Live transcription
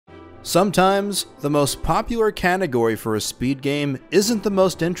Sometimes, the most popular category for a speed game isn't the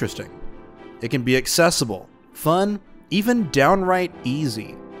most interesting. It can be accessible, fun, even downright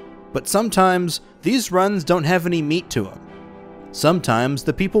easy. But sometimes, these runs don't have any meat to them. Sometimes,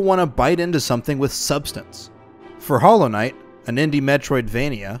 the people want to bite into something with substance. For Hollow Knight, an indie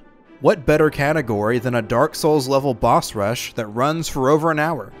Metroidvania, what better category than a Dark Souls level boss rush that runs for over an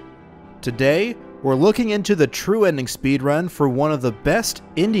hour? Today, we're looking into the true ending speedrun for one of the best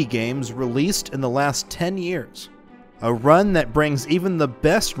indie games released in the last 10 years. A run that brings even the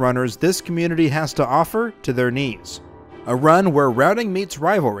best runners this community has to offer to their knees. A run where routing meets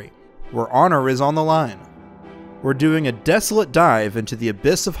rivalry, where honor is on the line. We're doing a desolate dive into the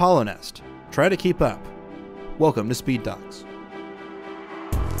abyss of Hollownest. Try to keep up. Welcome to Speed Talks.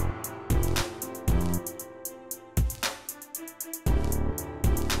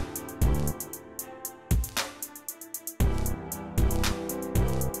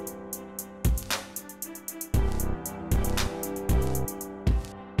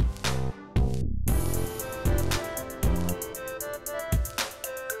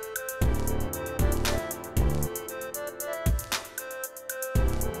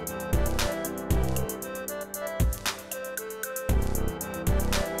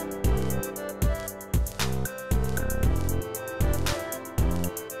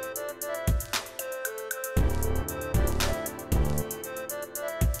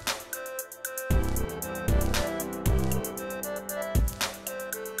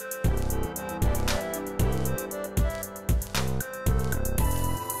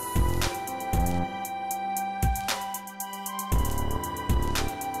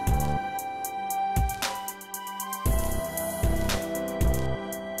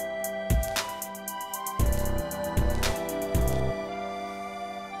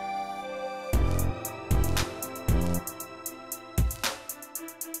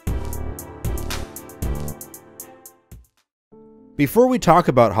 Before we talk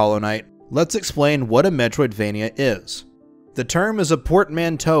about Hollow Knight, let's explain what a Metroidvania is. The term is a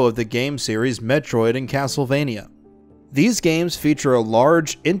portmanteau of the game series Metroid and Castlevania. These games feature a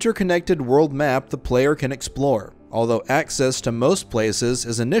large, interconnected world map the player can explore, although access to most places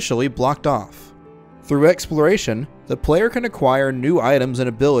is initially blocked off. Through exploration, the player can acquire new items and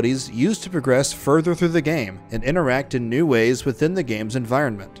abilities used to progress further through the game and interact in new ways within the game's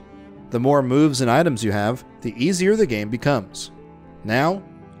environment. The more moves and items you have, the easier the game becomes. Now,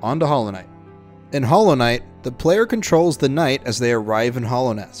 on to Hollow Knight. In Hollow Knight, the player controls the knight as they arrive in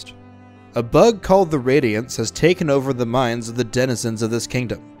Hollownest. A bug called the Radiance has taken over the minds of the denizens of this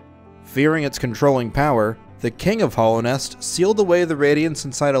kingdom. Fearing its controlling power, the king of Hollownest sealed away the Radiance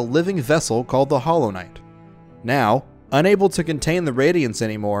inside a living vessel called the Hollow Knight. Now, unable to contain the Radiance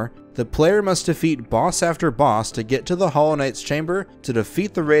anymore, the player must defeat boss after boss to get to the Hollow Knight's chamber to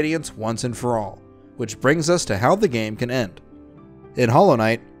defeat the Radiance once and for all, which brings us to how the game can end. In Hollow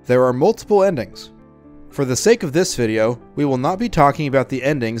Knight, there are multiple endings. For the sake of this video, we will not be talking about the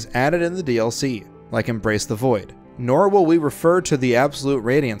endings added in the DLC, like Embrace the Void, nor will we refer to the Absolute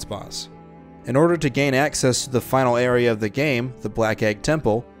Radiance boss. In order to gain access to the final area of the game, the Black Egg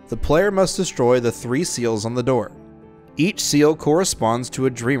Temple, the player must destroy the 3 seals on the door. Each seal corresponds to a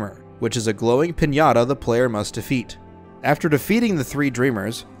Dreamer, which is a glowing piñata the player must defeat. After defeating the 3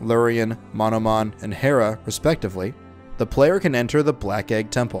 Dreamers, Lurian, Monomon, and Hera respectively, the player can enter the Black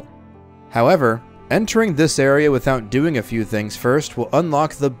Egg Temple. However, entering this area without doing a few things first will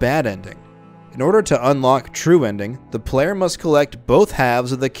unlock the bad ending. In order to unlock true ending, the player must collect both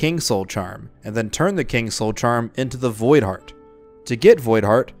halves of the King Soul Charm, and then turn the King Soul Charm into the Void Heart. To get Void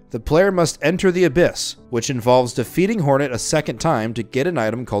Heart, the player must enter the Abyss, which involves defeating Hornet a second time to get an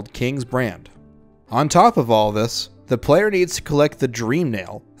item called King's Brand. On top of all this, the player needs to collect the Dream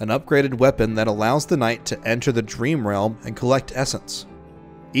Nail, an upgraded weapon that allows the knight to enter the Dream Realm and collect essence.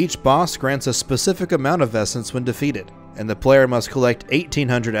 Each boss grants a specific amount of essence when defeated, and the player must collect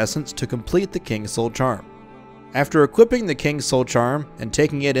 1800 essence to complete the King Soul Charm. After equipping the King Soul Charm and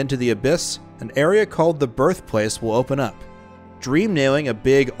taking it into the Abyss, an area called the Birthplace will open up. Dream nailing a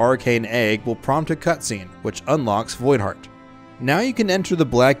big arcane egg will prompt a cutscene, which unlocks Void Heart. Now you can enter the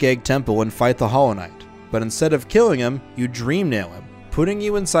Black Egg Temple and fight the Hollow Knight. But instead of killing him, you dream nail him, putting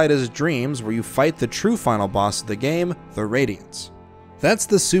you inside his dreams where you fight the true final boss of the game, the Radiance. That's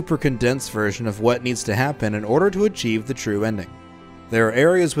the super condensed version of what needs to happen in order to achieve the true ending. There are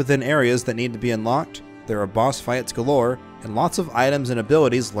areas within areas that need to be unlocked, there are boss fights galore, and lots of items and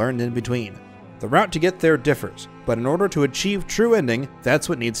abilities learned in between. The route to get there differs, but in order to achieve true ending, that's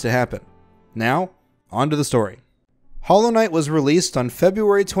what needs to happen. Now, on to the story. Hollow Knight was released on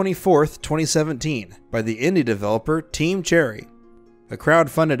February 24th, 2017 by the indie developer Team Cherry. A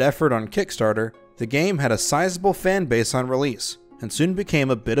crowd-funded effort on Kickstarter, the game had a sizable fan base on release, and soon became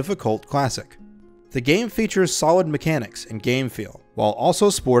a bit of a cult classic. The game features solid mechanics and game feel, while also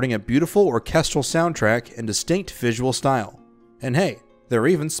sporting a beautiful orchestral soundtrack and distinct visual style. And hey, there are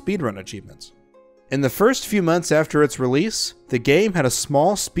even speedrun achievements. In the first few months after its release, the game had a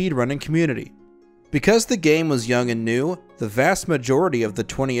small speedrunning community. Because the game was young and new, the vast majority of the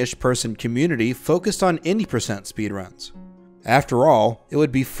 20-ish person community focused on indie percent speedruns. After all, it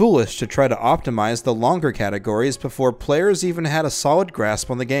would be foolish to try to optimize the longer categories before players even had a solid grasp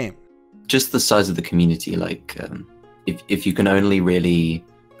on the game. Just the size of the community, like, if you can only really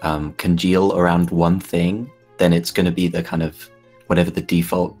congeal around one thing, then it's going to be the kind of whatever the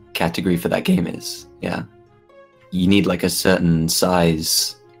default category for that game is. Yeah, you need like a certain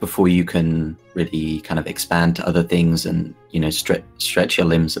size before you can really kind of expand to other things and, you know, stretch your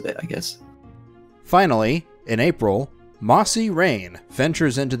limbs a bit, I guess. Finally, in April, Mossy Rain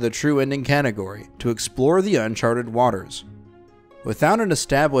ventures into the true ending category to explore the uncharted waters. Without an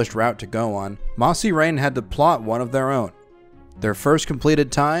established route to go on, Mossy Rain had to plot one of their own. Their first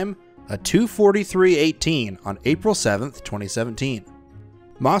completed time, a 2:43:18 on April 7th, 2017.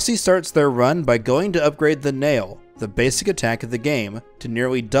 Mossy starts their run by going to upgrade the Nail, the basic attack of the game, to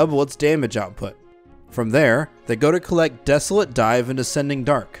nearly double its damage output. From there, they go to collect Desolate Dive and Descending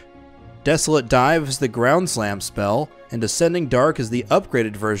Dark. Desolate Dive is the Ground Slam spell, and Descending Dark is the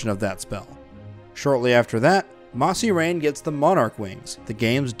upgraded version of that spell. Shortly after that, Mossy Rain gets the Monarch Wings, the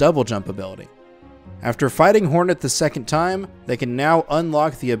game's double jump ability. After fighting Hornet the second time, they can now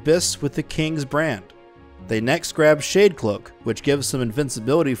unlock the Abyss with the King's Brand. They next grab Shade Cloak, which gives some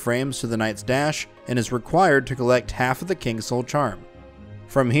invincibility frames to the Knight's Dash and is required to collect half of the King's Soul Charm.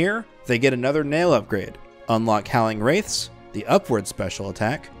 From here, they get another Nail upgrade, unlock Howling Wraiths, the Upward special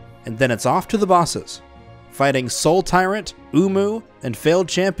attack, and then it's off to the bosses. Fighting Soul Tyrant, Umu, and Failed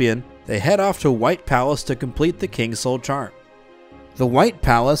Champion, they head off to White Palace to complete the King's Soul Charm. The White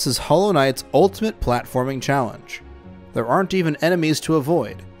Palace is Hollow Knight's ultimate platforming challenge. There aren't even enemies to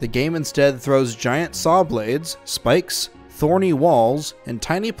avoid. The game instead throws giant saw blades, spikes, thorny walls, and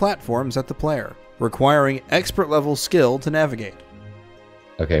tiny platforms at the player, requiring expert level skill to navigate.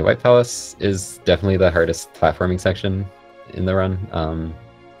 Okay, White Palace is definitely the hardest platforming section in the run.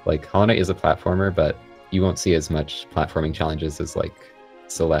 Like, Hollow Knight is a platformer, but you won't see as much platforming challenges as like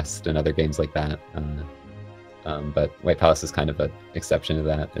Celeste and other games like that. But White Palace is kind of an exception to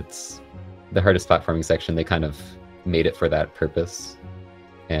that. It's the hardest platforming section. They kind of made it for that purpose.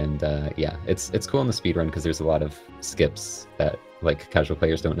 And yeah, it's cool in the speedrun because there's a lot of skips that like casual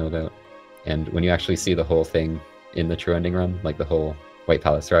players don't know about. And when you actually see the whole thing in the true ending run, like the whole White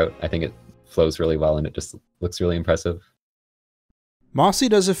Palace route, I think it flows really well and it just looks really impressive. Mossy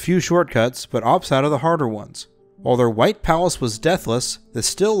does a few shortcuts, but opts out of the harder ones. While their White Palace was deathless, they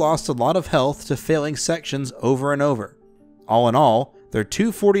still lost a lot of health to failing sections over and over. All in all, their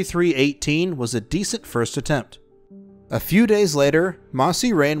 2:43:18 was a decent first attempt. A few days later,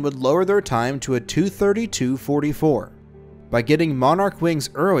 Mossy Rain would lower their time to a 2:32:44. By getting Monarch Wings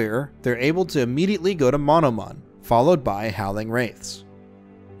earlier, they're able to immediately go to Monomon, followed by Howling Wraiths.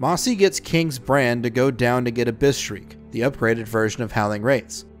 Mossy gets King's Brand to go down to get Abyss Shriek, the upgraded version of Howling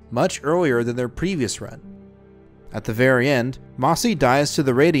Wraiths, much earlier than their previous run. At the very end, Mossy dies to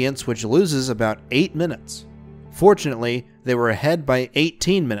the Radiance, which loses about 8 minutes. Fortunately, they were ahead by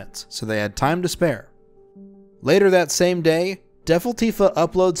 18 minutes, so they had time to spare. Later that same day, Devil Tifa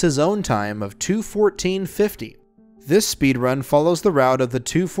uploads his own time of 2:14:50. This speedrun follows the route of the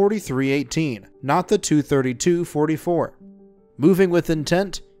 2:43:18, not the 2:32:44. Moving with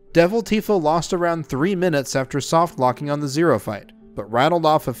intent, Devil Tifa lost around 3 minutes after soft locking on the Zero fight, but rattled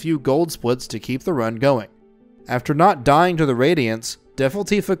off a few gold splits to keep the run going. After not dying to the Radiance, Devil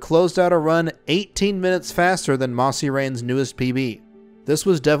Tifa closed out a run 18 minutes faster than Mossy Rain's newest PB. This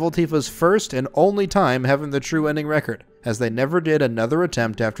was Devil Tifa's first and only time having the true ending record, as they never did another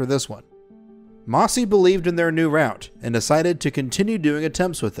attempt after this one. Mossy believed in their new route, and decided to continue doing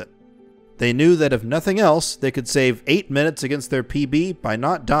attempts with it. They knew that if nothing else, they could save 8 minutes against their PB by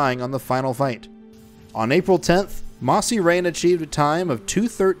not dying on the final fight. On April 10th, Mossy Rain achieved a time of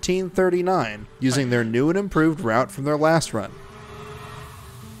 2:13:39 using their new and improved route from their last run.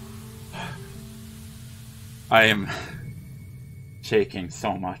 I am shaking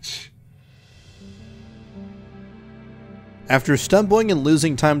so much. After stumbling and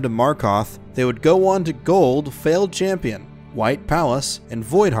losing time to Markoth, they would go on to Gold, Failed Champion, White Palace, and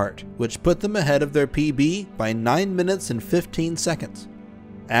Voidheart, which put them ahead of their PB by 9 minutes and 15 seconds.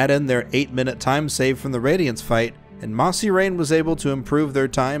 Add in their 8-minute time save from the Radiance fight, and Mossy Rain was able to improve their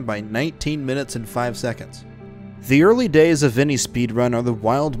time by 19 minutes and 5 seconds. The early days of any speedrun are the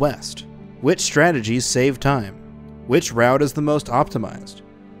Wild West. Which strategies save time? Which route is the most optimized?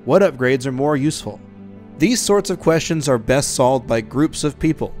 What upgrades are more useful? These sorts of questions are best solved by groups of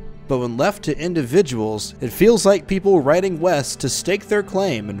people, but when left to individuals, it feels like people riding west to stake their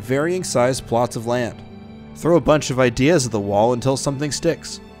claim in varying sized plots of land. Throw a bunch of ideas at the wall until something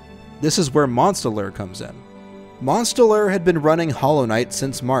sticks. This is where Monsterlure comes in. Monsterlure had been running Hollow Knight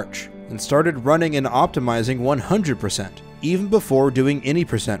since March, and started running and optimizing 100%, even before doing any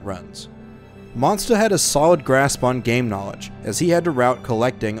percent runs. Monsta had a solid grasp on game knowledge, as he had to route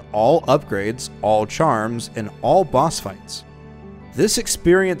collecting all upgrades, all charms, and all boss fights. This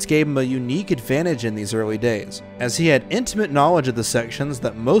experience gave him a unique advantage in these early days, as he had intimate knowledge of the sections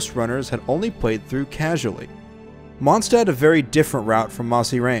that most runners had only played through casually. Monsta had a very different route from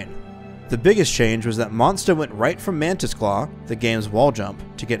Mossy Rain. The biggest change was that Monsta went right from Mantis Claw, the game's wall jump,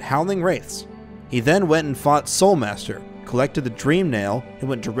 to get Howling Wraiths. He then went and fought Soulmaster, collected the Dream Nail, and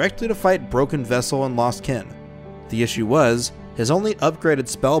went directly to fight Broken Vessel and Lost Kin. The issue was, his only upgraded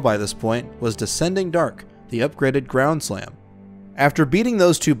spell by this point was Descending Dark, the upgraded Ground Slam. After beating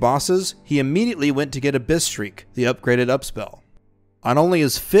those two bosses, he immediately went to get Abyss Shriek, the upgraded upspell. On only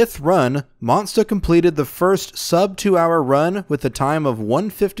his 5th run, Monsta completed the first sub 2 hour run with a time of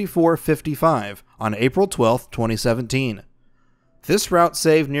 1:54:55 on April 12, 2017. This route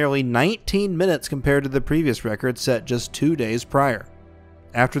saved nearly 19 minutes compared to the previous record set just 2 days prior.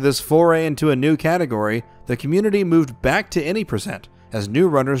 After this foray into a new category, the community moved back to any percent, as new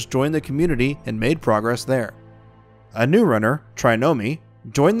runners joined the community and made progress there. A new runner, Trinomi,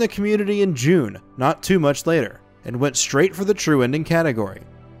 joined the community in June, not too much later, and went straight for the true ending category.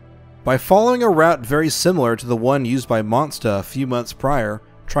 By following a route very similar to the one used by Monsta a few months prior,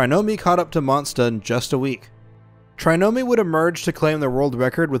 Trinomi caught up to Monsta in just a week. Trinomi would emerge to claim the world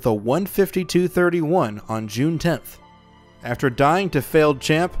record with a 1:52:31 on June 10th. After dying to failed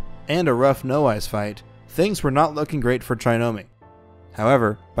champ and a rough no-ice fight, things were not looking great for Trinomi.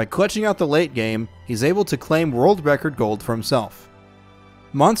 However, by clutching out the late game, he's able to claim world record gold for himself.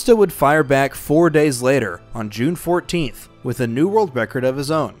 Monsta would fire back 4 days later, on June 14th, with a new world record of his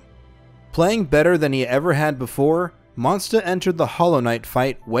own. Playing better than he ever had before, Monsta entered the Hollow Knight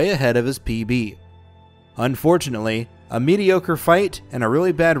fight way ahead of his PB. Unfortunately, a mediocre fight and a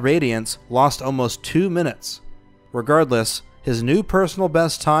really bad Radiance lost almost 2 minutes. Regardless, his new personal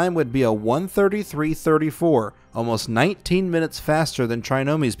best time would be a 1:33:34, almost 19 minutes faster than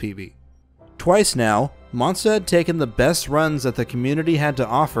Trinomi's PB. Twice now, Monsta had taken the best runs that the community had to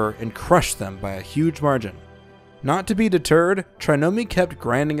offer and crushed them by a huge margin. Not to be deterred, Trinomi kept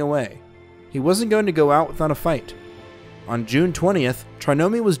grinding away. He wasn't going to go out without a fight. On June 20th,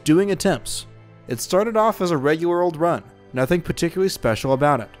 Trinomi was doing attempts. It started off as a regular old run, nothing particularly special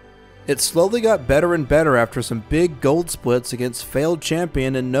about it. It slowly got better and better after some big gold splits against failed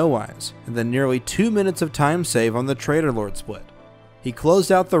champion and No Eyes, and then nearly 2 minutes of time save on the Trader Lord split. He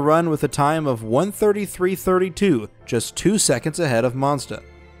closed out the run with a time of 1:33:32, just 2 seconds ahead of Monsta.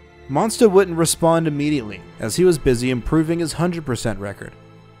 Monsta wouldn't respond immediately, as he was busy improving his 100% record.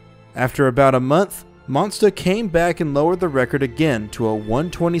 After about a month, Monsta came back and lowered the record again to a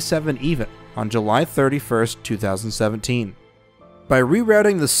 1:27 even on July 31st, 2017. By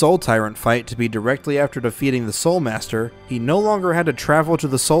rerouting the Soul Tyrant fight to be directly after defeating the Soul Master, he no longer had to travel to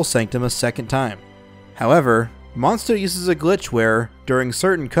the Soul Sanctum a second time. However, Monsta uses a glitch where, during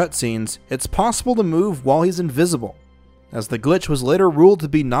certain cutscenes, it's possible to move while he's invisible. As the glitch was later ruled to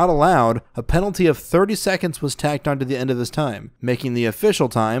be not allowed, a penalty of 30 seconds was tacked onto the end of his time, making the official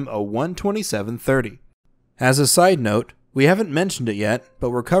time a 1:27:30. As a side note, we haven't mentioned it yet, but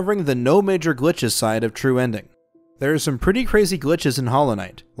we're covering the no major glitches side of True Ending. There are some pretty crazy glitches in Hollow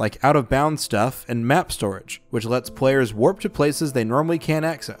Knight, like out of bounds stuff and map storage, which lets players warp to places they normally can't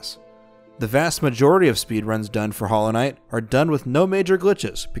access. The vast majority of speedruns done for Hollow Knight are done with no major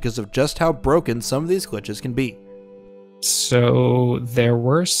glitches because of just how broken some of these glitches can be. So there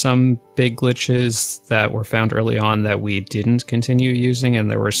were some big glitches that were found early on that we didn't continue using,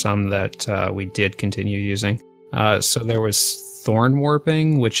 and there were some that we did continue using. So there was thorn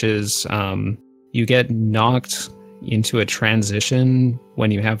warping, which is you get knocked into a transition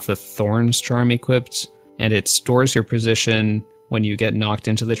when you have the Thorns charm equipped, and it stores your position when you get knocked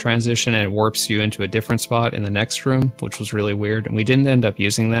into the transition, and it warps you into a different spot in the next room, which was really weird. And we didn't end up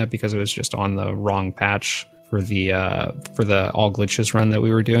using that because it was just on the wrong patch for the All Glitches run that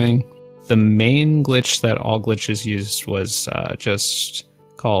we were doing. The main glitch that All Glitches used was just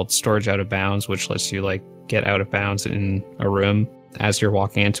called Storage Out of Bounds, which lets you like get out of bounds in a room. As you're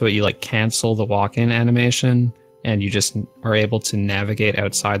walking into it, you like cancel the walk-in animation, and you just are able to navigate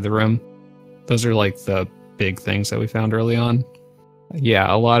outside the room. Those are like the big things that we found early on.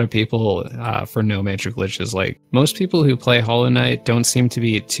 Yeah, a lot of people for no major glitches. Like, most people who play Hollow Knight don't seem to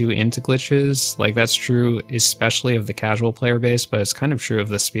be too into glitches. Like, that's true especially of the casual player base, but it's kind of true of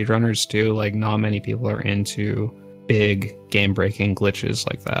the speedrunners too. Like, not many people are into big game-breaking glitches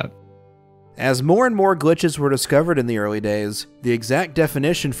like that. As more and more glitches were discovered in the early days, the exact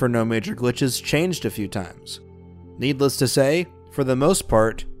definition for no major glitches changed a few times. Needless to say, for the most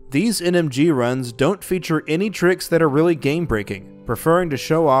part, these NMG runs don't feature any tricks that are really game-breaking, preferring to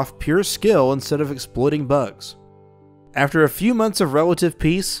show off pure skill instead of exploiting bugs. After a few months of relative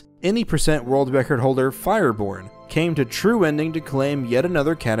peace, any % world record holder Fireborn came to True Ending to claim yet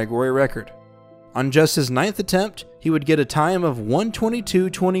another category record. On just his 9th attempt, he would get a time of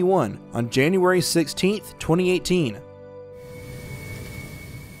 1:22:21 on January 16th, 2018.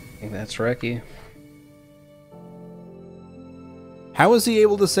 That's Reki. How was he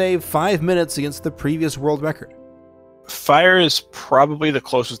able to save 5 minutes against the previous world record? Fire is probably the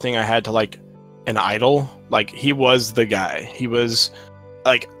closest thing I had to like an idol. Like, he was the guy. He was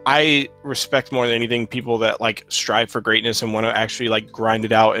like, I respect more than anything people that like strive for greatness and want to actually like grind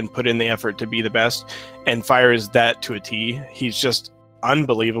it out and put in the effort to be the best. And Fire is that to a T. He's just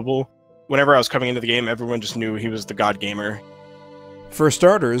unbelievable. Whenever I was coming into the game, everyone just knew he was the god gamer. For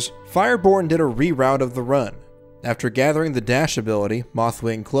starters, Fireborn did a reroute of the run. After gathering the dash ability,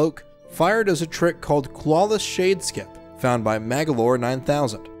 Mothwing Cloak, Fire does a trick called Clawless Shade Skip, found by Magalore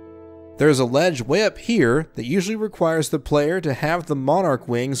 9000. There is a ledge way up here that usually requires the player to have the Monarch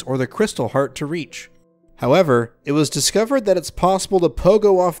Wings or the Crystal Heart to reach. However, it was discovered that it's possible to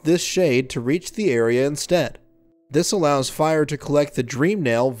pogo off this shade to reach the area instead. This allows Fire to collect the Dream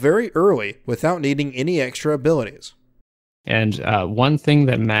Nail very early without needing any extra abilities. And one thing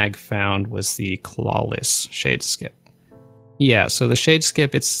that Mag found was the Clawless Shade Skip. Yeah, so the Shade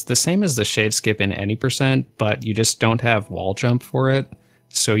Skip, it's the same as the Shade Skip in any %, but you just don't have wall jump for it.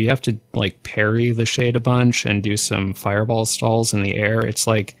 So you have to like parry the shade a bunch and do some fireball stalls in the air. It's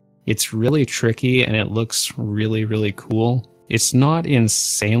like, it's really tricky and it looks really, really cool. It's not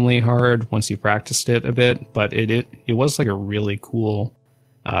insanely hard once you practiced it a bit, but it was like a really cool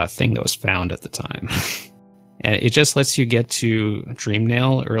thing that was found at the time. And it just lets you get to Dream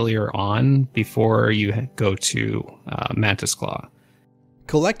Nail earlier on before you go to Mantis Claw.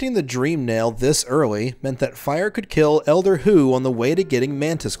 Collecting the Dream Nail this early meant that Fire could kill Elder Hu on the way to getting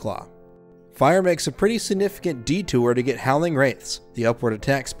Mantis Claw. Fire makes a pretty significant detour to get Howling Wraiths, the upward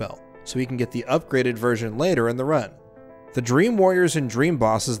attack spell, so he can get the upgraded version later in the run. The Dream Warriors and Dream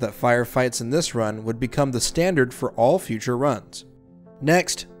Bosses that Fire fights in this run would become the standard for all future runs.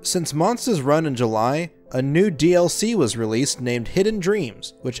 Next, since Monster's run in July, a new DLC was released named Hidden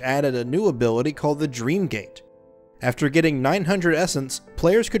Dreams, which added a new ability called the Dream Gate. After getting 900 Essence,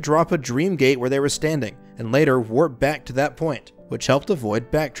 players could drop a Dream Gate where they were standing, and later warp back to that point, which helped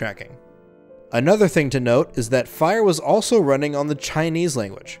avoid backtracking. Another thing to note is that Fire was also running on the Chinese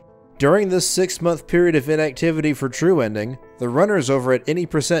language. During this 6-month period of inactivity for True Ending, the runners over at any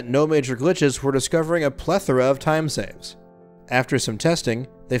 % no major glitches were discovering a plethora of time saves. After some testing,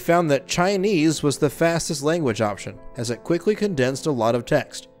 they found that Chinese was the fastest language option, as it quickly condensed a lot of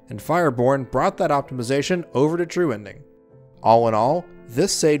text, and Fireborn brought that optimization over to True Ending. All in all,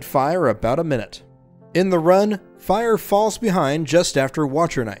 this saved Fire about a minute. In the run, Fire falls behind just after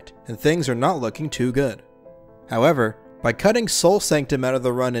Watcher Night, and things are not looking too good. However, by cutting Soul Sanctum out of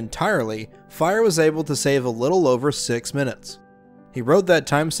the run entirely, Fire was able to save a little over 6 minutes. He rode that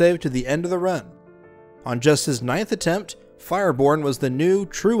time save to the end of the run. On just his 9th attempt, Fireborn was the new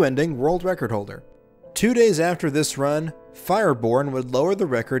True Ending world record holder. 2 days after this run, Fireborn would lower the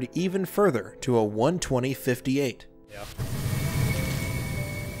record even further to a 1:20:58. Yeah.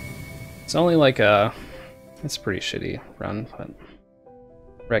 It's only like it's a pretty shitty run, but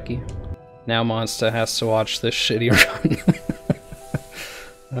Reki. Now Monster has to watch this shitty run.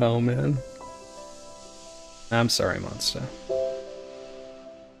 Oh man. I'm sorry, Monster.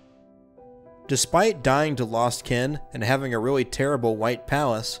 Despite dying to Lost Kin and having a really terrible White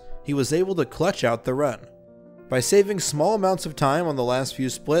Palace, he was able to clutch out the run. By saving small amounts of time on the last few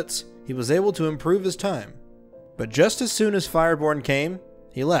splits, he was able to improve his time. But just as soon as Fireborn came,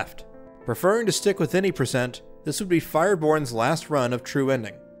 he left. Preferring to stick with any %, this would be Fireborn's last run of True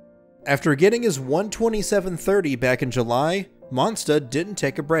Ending. After getting his 1:27:30 back in July, Monsta didn't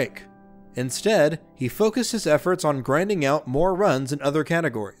take a break. Instead, he focused his efforts on grinding out more runs in other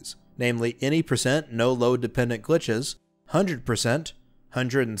categories, namely any % no load dependent glitches, 100%,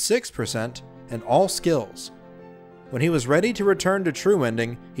 106%, and all skills. When he was ready to return to True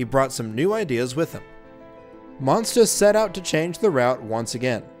Ending, he brought some new ideas with him. Monsta set out to change the route once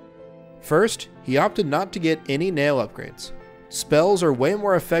again. First, he opted not to get any nail upgrades. Spells are way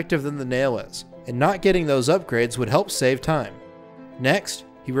more effective than the nail is, and not getting those upgrades would help save time. Next,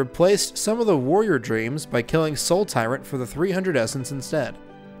 he replaced some of the warrior dreams by killing Soul Tyrant for the 300 essence instead.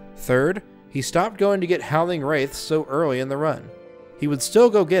 Third, he stopped going to get Howling Wraiths so early in the run. He would still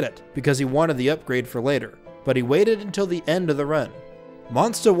go get it because he wanted the upgrade for later, but he waited until the end of the run.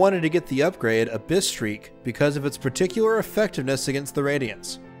 Monsta wanted to get the upgrade Abyss Streak because of its particular effectiveness against the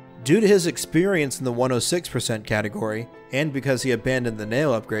Radiants. Due to his experience in the 106% category, and because he abandoned the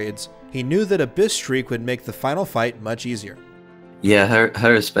nail upgrades, he knew that Abyss Streak would make the final fight much easier. Yeah,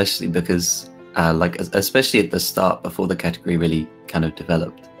 her especially because, especially at the start before the category really kind of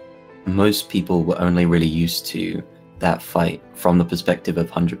developed, most people were only really used to that fight from the perspective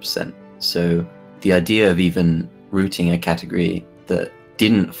of 100%. So the idea of even rooting a category that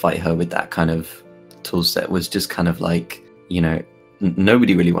didn't fight her with that kind of toolset was just kind of like, you know,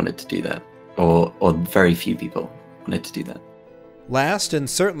 nobody really wanted to do that, or very few people wanted to do that. Last and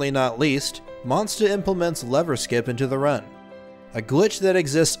certainly not least, Monsta implements lever skip into the run. A glitch that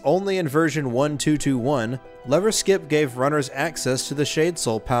exists only in version 1.2.2.1, lever skip gave runners access to the Shade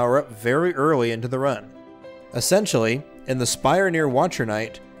Soul power-up very early into the run. Essentially, in the spire near Watcher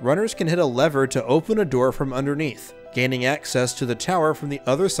Knight, runners can hit a lever to open a door from underneath, gaining access to the tower from the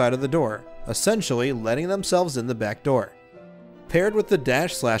other side of the door, essentially letting themselves in the back door. Paired with the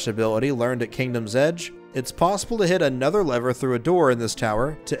dash slash ability learned at Kingdom's Edge, it's possible to hit another lever through a door in this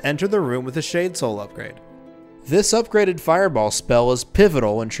tower to enter the room with a Shade Soul upgrade. This upgraded Fireball spell is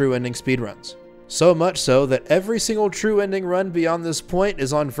pivotal in true ending speedruns. So much so that every single true ending run beyond this point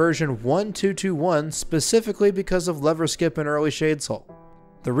is on version 1.2.2.1 specifically because of lever skip and early Shade Soul.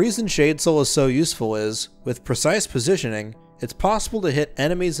 The reason Shade Soul is so useful is, with precise positioning, it's possible to hit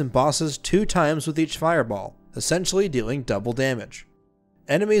enemies and bosses 2 times with each fireball, essentially dealing double damage.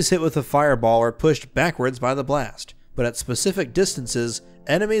 Enemies hit with a fireball are pushed backwards by the blast, but at specific distances,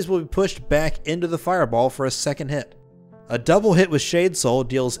 enemies will be pushed back into the fireball for a second hit. A double hit with Shade Soul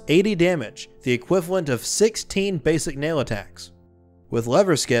deals 80 damage, the equivalent of 16 basic nail attacks. With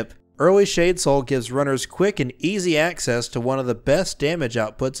lever skip, early Shade Soul gives runners quick and easy access to one of the best damage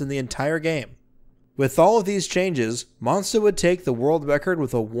outputs in the entire game. With all of these changes, Monsta would take the world record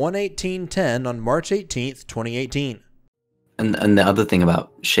with a 1:18:10 on March 18th, 2018. And the other thing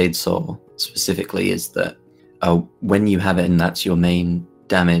about Shade Soul specifically is that when you have it and that's your main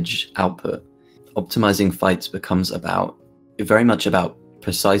damage output, optimizing fights becomes very much about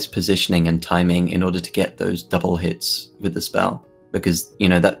precise positioning and timing in order to get those double hits with the spell. Because, you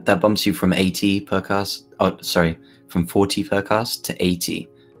know, that bumps you from 80 per cast, from 40 per cast to 80.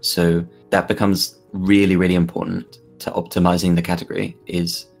 So that becomes really, really important to optimizing the category,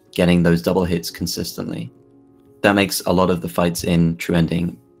 is getting those double hits consistently. That makes a lot of the fights in True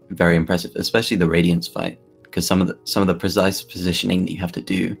Ending very impressive, especially the Radiance fight, because some of the precise positioning that you have to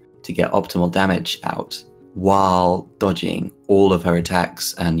do to get optimal damage out while dodging all of her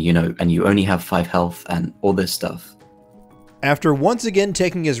attacks, and you only have 5 health and all this stuff. After once again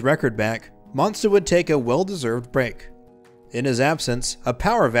taking his record back, Monsta would take a well-deserved break. In his absence, a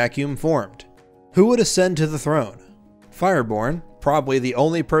power vacuum formed. Who would ascend to the throne? Fireborn, probably the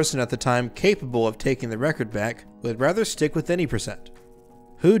only person at the time capable of taking the record back, would rather stick with any percent.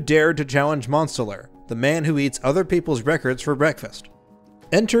 Who dared to challenge Monstaler, the man who eats other people's records for breakfast?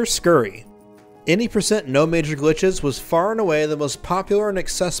 Enter Scurry. Any percent no major glitches was far and away the most popular and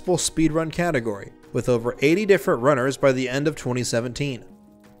accessible speedrun category, with over 80 different runners by the end of 2017.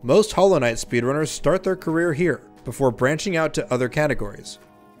 Most Hollow Knight speedrunners start their career here, before branching out to other categories.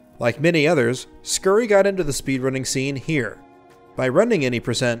 Like many others, Scurry got into the speedrunning scene here. By running any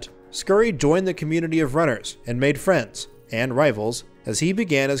percent, Scurry joined the community of runners and made friends, and rivals, as he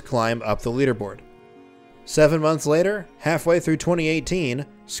began his climb up the leaderboard. 7 months later, halfway through 2018,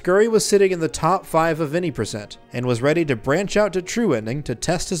 Scurry was sitting in the top 5 of any percent, and was ready to branch out to True Ending to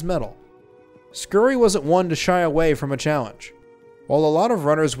test his mettle. Scurry wasn't one to shy away from a challenge. While a lot of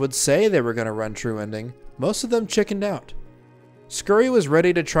runners would say they were going to run True Ending, most of them chickened out. Scurry was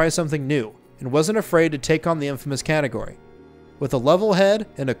ready to try something new, and wasn't afraid to take on the infamous category. With a level head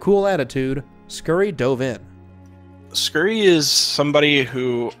and a cool attitude, Scurry dove in. Scurry is somebody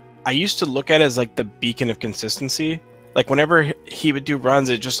who I used to look at as like the beacon of consistency. Like whenever he would do runs,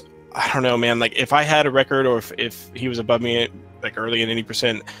 it just, I don't know, man, like if I had a record, or if he was above me like early in any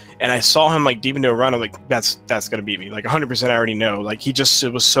percent, and I saw him like deep into a run, I'm like, that's gonna beat me. Like 100% I already know. Like he just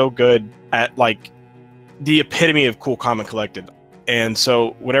was so good at like the epitome of cool, calm, and collected. And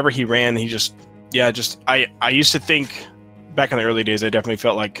so whenever he ran, he just, I used to think back in the early days, I definitely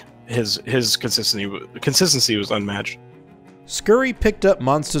felt like his consistency was unmatched. Scurry picked up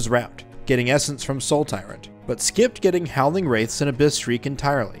Monsta's route, getting Essence from Soul Tyrant, but skipped getting Howling Wraiths and Abyss Shriek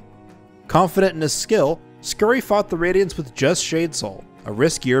entirely. Confident in his skill, Scurry fought the Radiants with just Shade Soul, a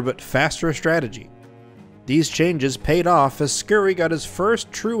riskier but faster strategy. These changes paid off as Scurry got his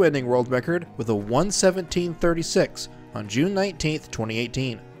first true ending world record with a 1:17.36 on June 19,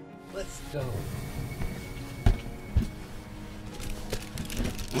 2018. Let's go.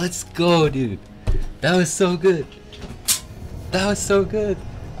 Let's go, dude. That was so good. That was so good.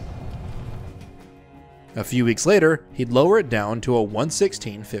 A few weeks later, he'd lower it down to a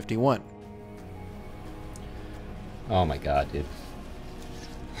 1:16.51. Oh my god, dude.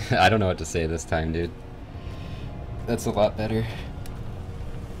 I don't know what to say this time, dude. That's a lot better.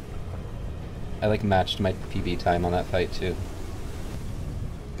 I like matched my PB time on that fight too.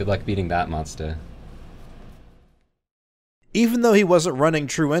 Good luck beating that monster. Even though he wasn't running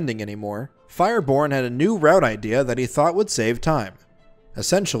True Ending anymore, Fireborn had a new route idea that he thought would save time.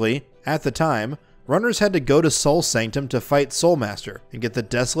 Essentially, at the time, runners had to go to Soul Sanctum to fight Soulmaster and get the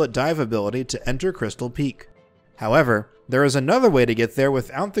Desolate Dive ability to enter Crystal Peak. However, there is another way to get there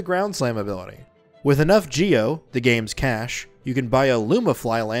without the Ground Slam ability. With enough Geo, the game's cash, you can buy a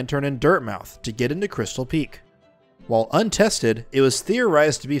Lumafly lantern in Dirtmouth to get into Crystal Peak. While untested, it was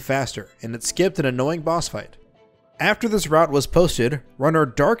theorized to be faster, and it skipped an annoying boss fight. After this route was posted, runner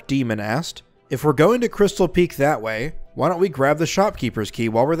Dark Demon asked, "If we're going to Crystal Peak that way, why don't we grab the Shopkeeper's Key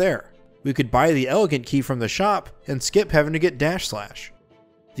while we're there? We could buy the Elegant Key from the shop and skip having to get Dash Slash."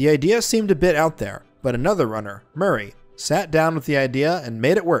 The idea seemed a bit out there, but another runner, Murray, sat down with the idea and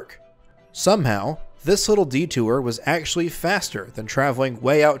made it work. Somehow, this little detour was actually faster than traveling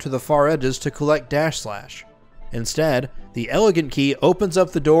way out to the far edges to collect Dash Slash. Instead, the Elegant Key opens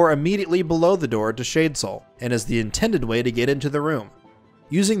up the door immediately below the door to Shade Soul, and is the intended way to get into the room.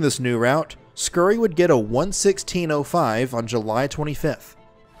 Using this new route, Scurry would get a 1:16.05 on July 25th.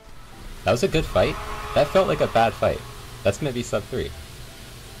 That was a good fight. That felt like a bad fight. That's gonna be sub 3.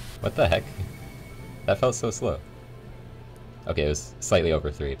 What the heck? That felt so slow. Okay, it was slightly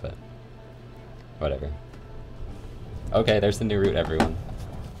over 3, but whatever. Okay, there's the new route, everyone.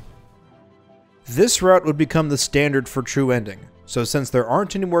 This route would become the standard for True Ending, so since there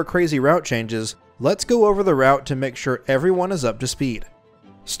aren't any more crazy route changes, let's go over the route to make sure everyone is up to speed.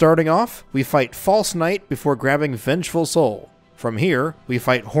 Starting off, we fight False Knight before grabbing Vengeful Soul. From here, we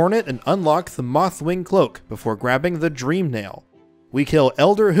fight Hornet and unlock the Mothwing Cloak before grabbing the Dream Nail. We kill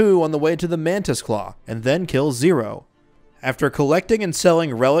Elder Hu on the way to the Mantis Claw, and then kill Zero. After collecting and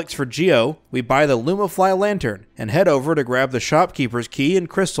selling relics for Geo, we buy the Lumafly Lantern and head over to grab the Shopkeeper's Key and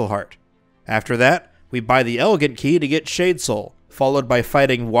Crystal Heart. After that, we buy the Elegant Key to get Shade Soul, followed by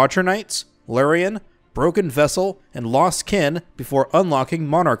fighting Watcher Knights, Lurian, Broken Vessel, and Lost Kin before unlocking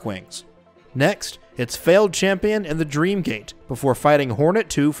Monarch Wings. Next, it's Failed Champion and the Dream Gate before fighting Hornet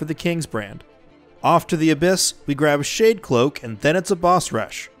 2 for the King's Brand. Off to the Abyss, we grab Shade Cloak and then it's a boss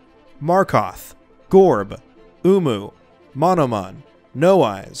rush. Markoth, Gorb, Umu, Monomon, No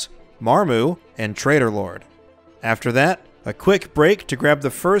Eyes, Marmu, and Traitor Lord. After that, a quick break to grab the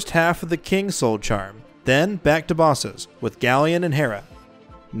first half of the King's Soul Charm, then back to bosses with Galleon and Hera.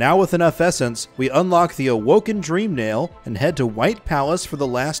 Now with enough essence, we unlock the Awoken Dream Nail and head to White Palace for the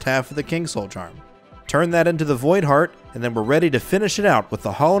last half of the King's Soul Charm. Turn that into the Void Heart, and then we're ready to finish it out with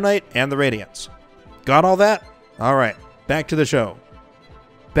the Hollow Knight and the Radiance. Got all that? Alright, back to the show.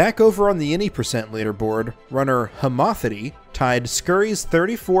 Back over on the any percent leaderboard, runner Hamothity tied Scurry's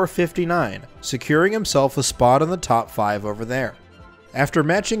 34.59, securing himself a spot in the top 5 over there. After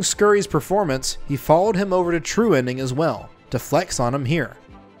matching Scurry's performance, he followed him over to True Ending as well, to flex on him here.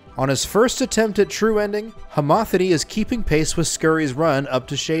 On his first attempt at True Ending, Hamothity is keeping pace with Scurry's run up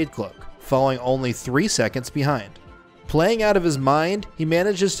to Shade Cloak, falling only 3 seconds behind. Playing out of his mind, he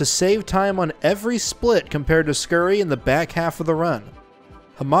manages to save time on every split compared to Scurry in the back half of the run.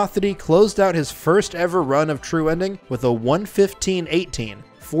 Hamothity closed out his first ever run of True Ending with a 1:15.18,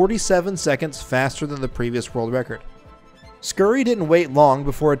 47 seconds faster than the previous world record. Scurry didn't wait long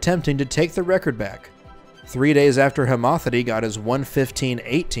before attempting to take the record back. 3 days after Hamothity got his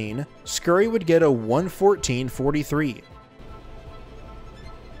 1:15.18, Scurry would get a 1:14.43.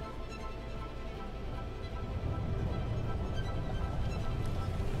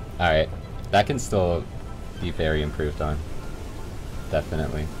 Alright, that can still be very improved on.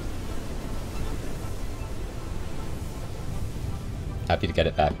 Definitely. Happy to get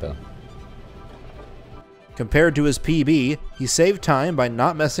it back though. Compared to his PB, he saved time by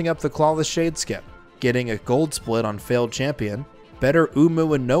not messing up the Clawless Shade skip, getting a gold split on Failed Champion, better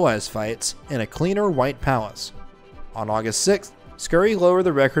Umu and No Eyes fights, and a cleaner White Palace. On August 6th, Scurry lowered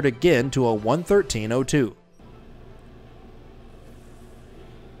the record again to a 1:13.02.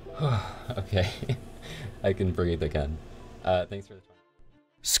 Okay, I can breathe again. Thanks for the time.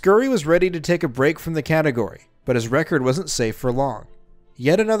 Scurry was ready to take a break from the category, but his record wasn't safe for long.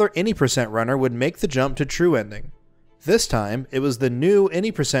 Yet another any percent runner would make the jump to true ending. This time, it was the new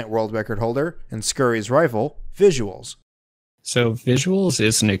any percent world record holder and Scurry's rival, Visuals. So Visuals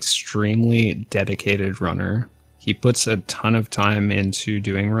is an extremely dedicated runner. He puts a ton of time into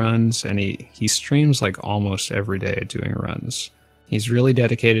doing runs, and he streams like almost every day doing runs. He's really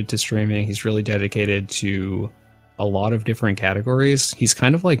dedicated to streaming. He's really dedicated to a lot of different categories. He's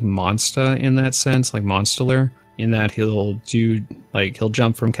kind of like Monsta in that sense, like Monsteller, in that he'll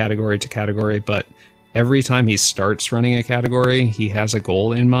jump from category to category, but every time he starts running a category, he has a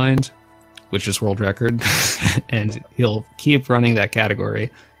goal in mind, which is world record, and he'll keep running that category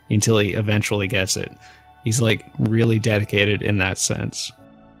until he eventually gets it. He's like really dedicated in that sense.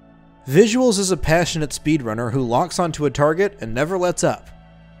 Visuals is a passionate speedrunner who locks onto a target and never lets up.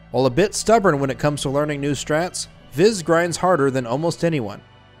 While a bit stubborn when it comes to learning new strats, Viz grinds harder than almost anyone.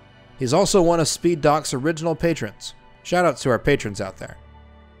 He's also one of SpeedDoc's original patrons. Shoutouts to our patrons out there.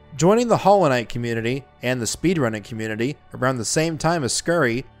 Joining the Hollow Knight community and the speedrunning community around the same time as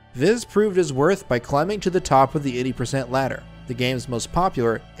Scurry, Viz proved his worth by climbing to the top of the 80% ladder, the game's most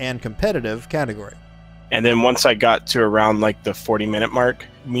popular and competitive category. And then once I got to around like the 40-minute mark,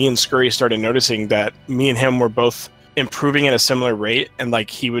 me and Scurry started noticing that me and him were both improving at a similar rate, and like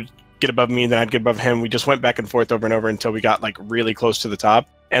he would get above me and then I'd get above him. We just went back and forth over and over until we got like really close to the top.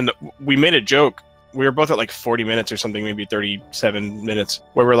 And we made a joke. We were both at like 40 minutes or something, maybe 37 minutes,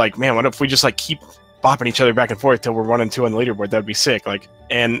 where we're like, man, what if we just like keep bopping each other back and forth till we're 1 and 2 on the leaderboard? That'd be sick. Like,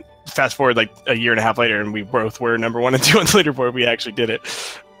 and fast forward like a year and a half later, and we both were number 1 and 2 on the leaderboard. We actually did it.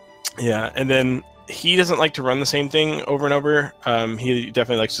 Yeah, and then he doesn't like to run the same thing over and over. He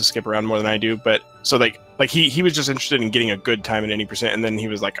definitely likes to skip around more than I do. But so like he was just interested in getting a good time at any percent, and then he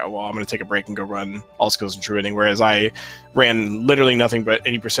was like, oh well, I'm gonna take a break and go run all skills and true ending. Whereas I ran literally nothing but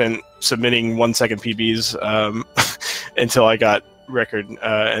 80%, submitting 1 second PBs until I got record,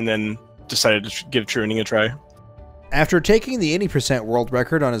 and then decided to give true ending a try. After taking the 80% world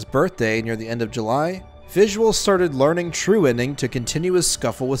record on his birthday near the end of July, Visuals started learning true ending to continue his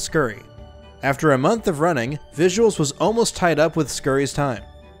scuffle with Scurry. After a month of running, Visuals was almost tied up with Scurry's time.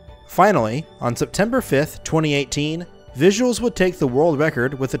 Finally, on September 5th, 2018, Visuals would take the world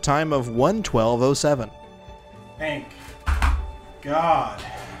record with a time of 1:12:07. Thank God.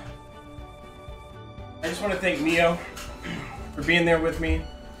 I just want to thank Mio for being there with me,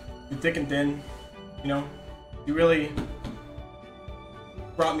 through thick and thin. You know, he really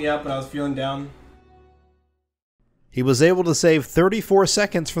brought me up when I was feeling down. He was able to save 34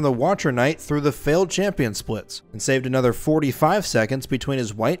 seconds from the Watcher Knight through the failed champion splits, and saved another 45 seconds between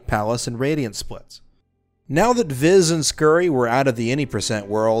his White Palace and Radiant splits. Now that Viz and Scurry were out of the any percent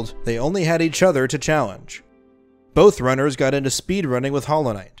world, they only had each other to challenge. Both runners got into speedrunning with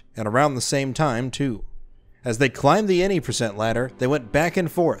Hollow Knight, and around the same time too. As they climbed the any percent ladder, they went back and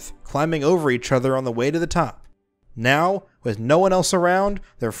forth, climbing over each other on the way to the top. Now, with no one else around,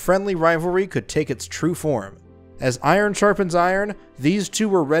 their friendly rivalry could take its true form. As iron sharpens iron, these two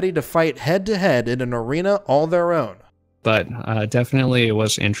were ready to fight head-to-head in an arena all their own. But definitely it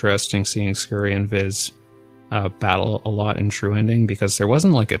was interesting seeing Scurry and Viz battle a lot in true ending, because there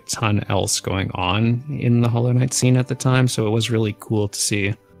wasn't like a ton else going on in the Hollow Knight scene at the time, so it was really cool to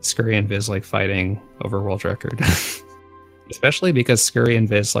see Scurry and Viz like fighting over world record. Especially because Scurry and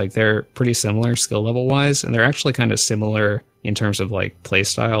Viz, like, they're pretty similar skill level wise, and they're actually kind of similar in terms of like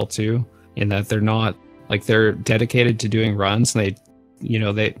playstyle too, in that they're not like, they're dedicated to doing runs, and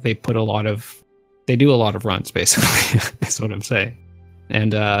they put a lot of, they do a lot of runs basically. Is what I'm saying.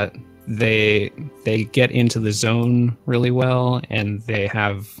 And they get into the zone really well, and they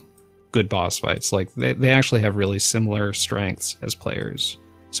have good boss fights. Like they actually have really similar strengths as players.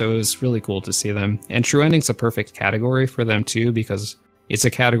 So it was really cool to see them. And true ending's a perfect category for them too, because it's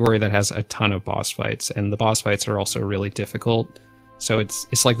a category that has a ton of boss fights, and the boss fights are also really difficult. So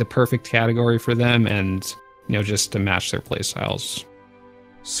it's like the perfect category for them, and just to match their playstyles.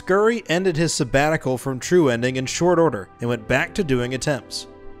 Scurry ended his sabbatical from true ending in short order and went back to doing attempts.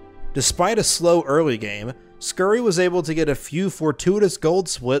 Despite a slow early game, Scurry was able to get a few fortuitous gold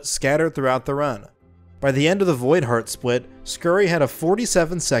splits scattered throughout the run. By the end of the Voidheart split, Scurry had a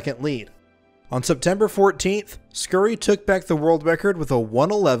 47-second lead. On September 14th, Scurry took back the world record with a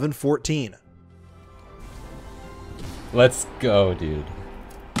 1:11:14. Let's go, dude.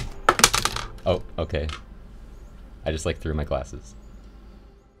 Oh, okay. I just threw my glasses.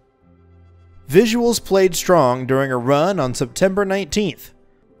 Visuals played strong during a run on September 19th.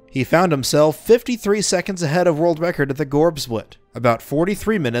 He found himself 53 seconds ahead of world record at the Gorb split, about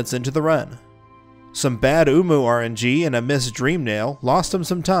 43 minutes into the run. Some bad Umu RNG and a missed Dream Nail lost him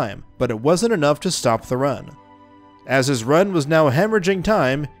some time, but it wasn't enough to stop the run. As his run was now hemorrhaging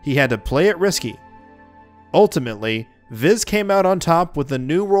time, he had to play it risky. Ultimately, Viz came out on top with a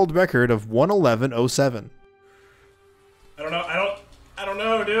new world record of 1:11:07. I don't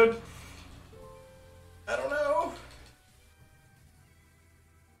know, dude. I don't know.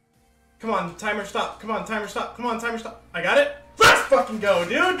 Come on, timer stop. Come on, timer stop. Come on, timer stop. I got it. Let's fucking go,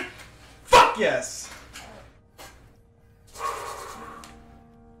 dude. Fuck yes.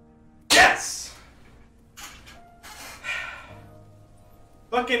 Yes.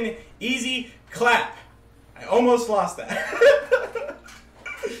 Fucking easy clap. I almost lost that.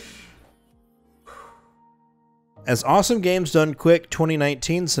 As Awesome Games Done Quick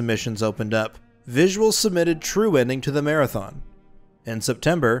 2019 submissions opened up, Visuals submitted True Ending to the marathon. In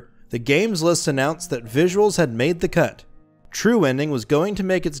September, the games list announced that Visuals had made the cut. True Ending was going to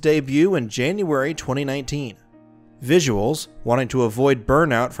make its debut in January 2019. Visuals, wanting to avoid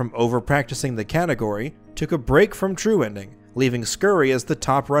burnout from over-practicing the category, took a break from True Ending, leaving Scurry as the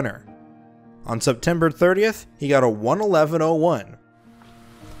top runner. On September 30th, he got a 1:11:01.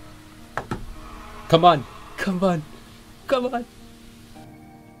 Come on! Come on! Come on!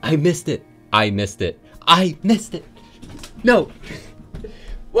 I missed it! I missed it! I missed it! No!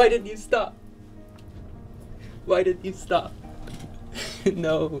 Why didn't you stop? Why didn't you stop?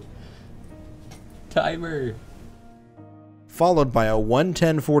 No. Timer. Followed by a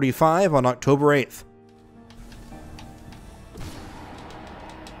 1:10:45 on October 8th.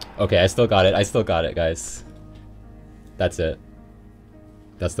 Okay, I still got it. I still got it, guys. That's it.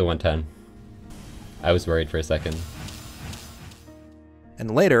 That's the 110. I was worried for a second.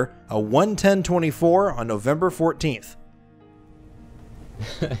 And later, a 1:10:24 on November 14th.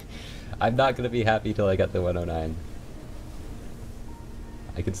 I'm not gonna be happy till I get the 109.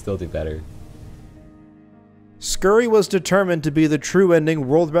 I could still do better. Scurry was determined to be the True Ending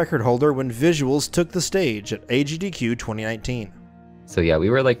world record holder when Visuals took the stage at AGDQ 2019. So yeah, we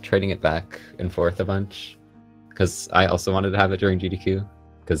were like trading it back and forth a bunch, because I also wanted to have it during GDQ,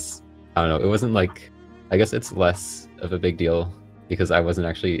 because I don't know, it wasn't like, I guess it's less of a big deal because I wasn't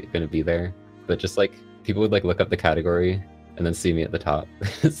actually going to be there, but just like people would like look up the category and then see me at the top.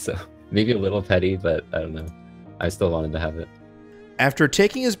 So maybe a little petty, but I don't know, I still wanted to have it. After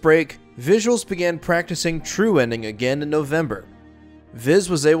taking his break, Visuals began practicing True Ending again in November. Viz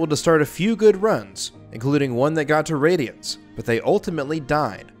was able to start a few good runs, including one that got to Radiance, but they ultimately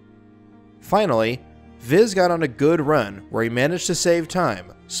died. Finally, Viz got on a good run where he managed to save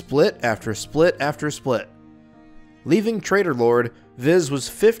time, split after split after split. Leaving Trader Lord, Viz was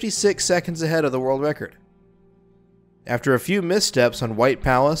 56 seconds ahead of the world record. After a few missteps on White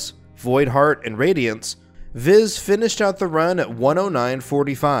Palace, Void Heart, and Radiance, Viz finished out the run at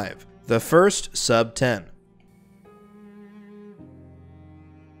 1:09:45, the first sub 10.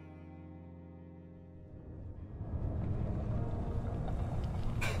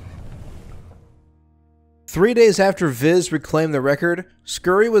 Three days after Viz reclaimed the record,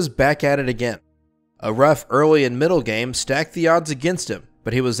 Scurry was back at it again. A rough early and middle game stacked the odds against him,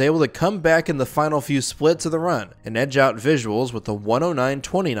 but he was able to come back in the final few splits of the run and edge out Visuals with a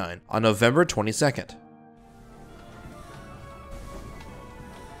 1:09:29 on November 22nd.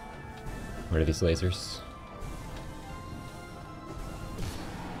 What are these lasers?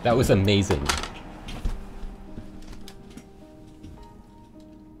 That was amazing.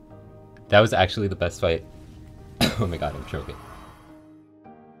 That was actually the best fight. Oh my god, I'm choking.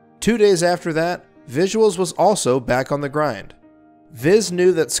 2 days after that, Visuals was also back on the grind. Viz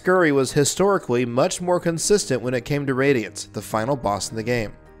knew that Scurry was historically much more consistent when it came to Radiance, the final boss in the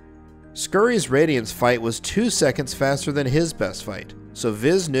game. Scurry's Radiance fight was 2 seconds faster than his best fight, so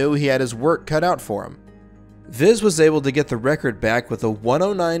Viz knew he had his work cut out for him. Viz was able to get the record back with a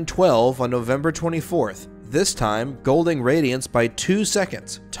 1:09:12 on November 24th, this time golding Radiance by 2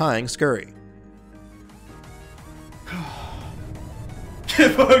 seconds, tying Scurry.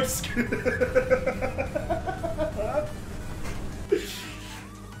 Folks.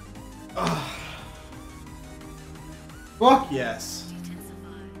 Fuck yes.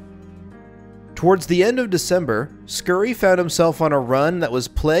 Towards the end of December, Scurry found himself on a run that was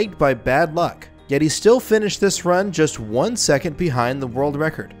plagued by bad luck, yet he still finished this run just 1 second behind the world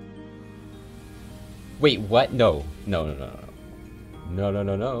record. Wait, what? No. No.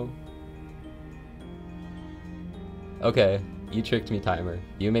 Okay, you tricked me, timer.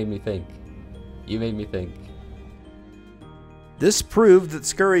 You made me think. This proved that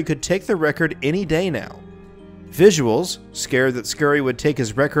Scurry could take the record any day now. Visuals, scared that Scurry would take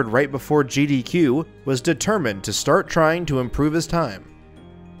his record right before GDQ, was determined to start trying to improve his time.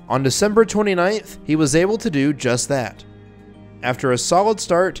 On December 29th, he was able to do just that. After a solid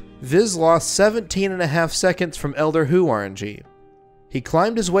start, Viz lost 17.5 seconds from Elder Who RNG. He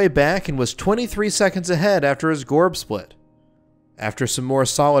climbed his way back and was 23 seconds ahead after his Gorb split. After some more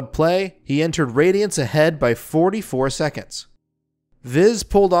solid play, he entered Radiance ahead by 44 seconds. Viz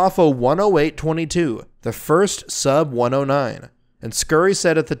pulled off a 108.22, the first sub 109, and Scurry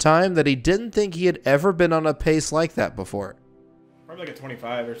said at the time that he didn't think he had ever been on a pace like that before. Probably like a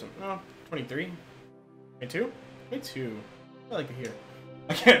 25 or something. No, 23? 22? 22. I like to hear.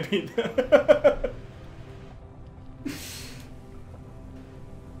 I can't beat that.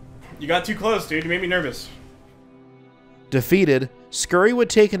 You got too close, dude. You made me nervous. Defeated, Scurry would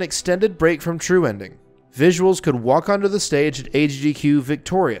take an extended break from True Ending. Visuals could walk onto the stage at AGDQ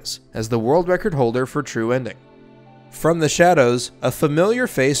victorious as the world record holder for True Ending. From the shadows, a familiar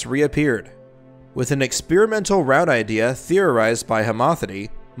face reappeared. With an experimental route idea theorized by Hamothity,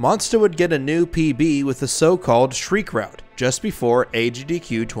 Monsta would get a new PB with the so-called Shriek route just before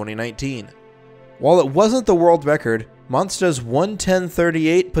AGDQ 2019. While it wasn't the world record, Monsta's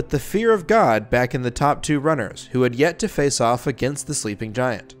 1:10:38 put the Fear of God back in the top 2 runners who had yet to face off against the Sleeping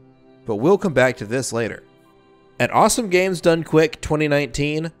Giant. But we'll come back to this later. At Awesome Games Done Quick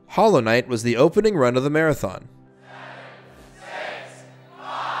 2019, Hollow Knight was the opening run of the marathon. 7, 6,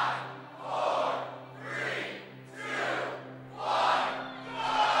 5, 4, 3, 2, 1,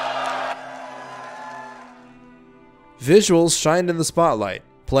 go! Visuals shined in the spotlight,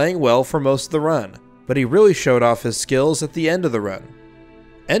 playing well for most of the run, but he really showed off his skills at the end of the run.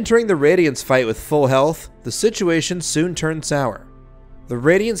 Entering the Radiance fight with full health, the situation soon turned sour. The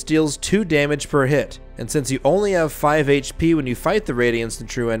Radiance deals 2 damage per hit, and since you only have 5 HP when you fight the Radiance in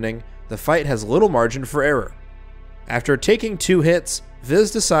True Ending, the fight has little margin for error. After taking 2 hits, Viz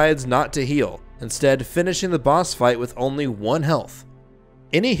decides not to heal, instead finishing the boss fight with only 1 health.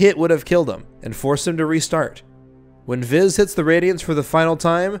 Any hit would have killed him, and forced him to restart. When Viz hits the Radiance for the final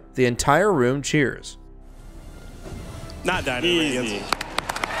time, the entire room cheers. Not dying in Radiance.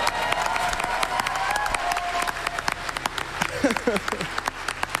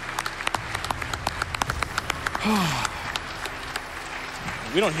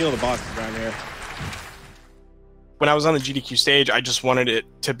 We don't heal the bosses around here. When I was on the GDQ stage, I just wanted it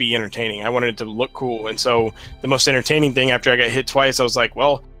to be entertaining. I wanted it to look cool. And so the most entertaining thing after I got hit twice, I was like,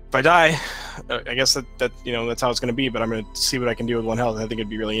 well, if I die, I guess that you know, that's how it's going to be, but I'm going to see what I can do with 1 health. I think it'd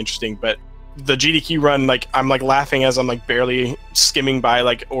be really interesting. But the GDQ run, like, I'm like laughing as I'm like barely skimming by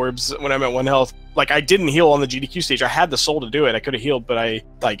like orbs when I'm at 1 health. Like, I didn't heal on the GDQ stage. I had the soul to do it. I could have healed, but I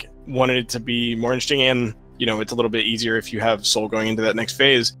like wanted it to be more interesting. And, you know, it's a little bit easier if you have soul going into that next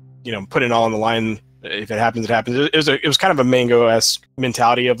phase, you know, put it all on the line. If it happens, it happens. It was kind of a Mango-esque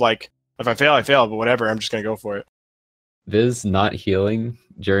mentality of like, if I fail, I fail, but whatever, I'm just going to go for it. Viz not healing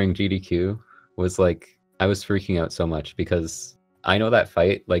during GDQ was like, I was freaking out so much because I know that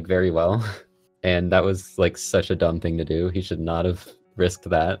fight like very well. And that was like such a dumb thing to do. He should not have risked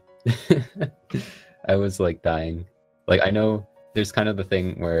that. I was like dying. Like, I know there's kind of the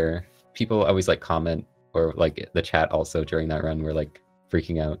thing where people always like comment, or like the chat also during that run were like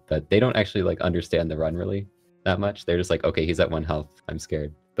freaking out, but they don't actually like understand the run really that much. They're just like, okay, he's at 1 health, I'm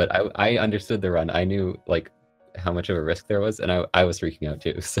scared. But I understood the run. I knew like how much of a risk there was, and I was freaking out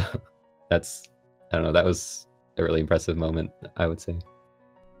too. So that's, I don't know, that was a really impressive moment, I would say.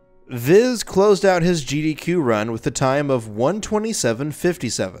 Viz closed out his GDQ run with a time of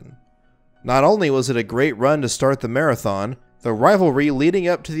 1:27:57. Not only was it a great run to start the marathon, the rivalry leading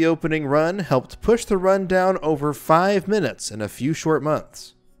up to the opening run helped push the run down over 5 minutes in a few short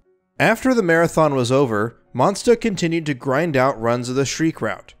months. After the marathon was over, Monsta continued to grind out runs of the Shriek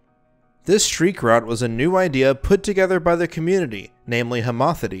route. This Shriek route was a new idea put together by the community, namely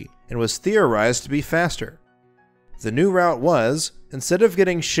Hamothity, and was theorized to be faster. The new route was, instead of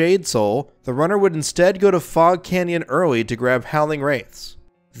getting Shade Soul, the runner would instead go to Fog Canyon early to grab Howling Wraiths.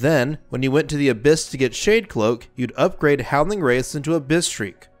 Then, when you went to the Abyss to get Shade Cloak, you'd upgrade Howling Wraiths into Abyss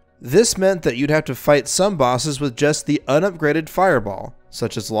Shriek. This meant that you'd have to fight some bosses with just the unupgraded Fireball,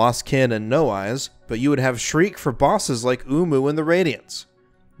 such as Lost Kin and No Eyes, but you would have Shriek for bosses like Umu and the Radiance.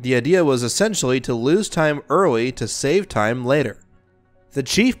 The idea was essentially to lose time early to save time later. The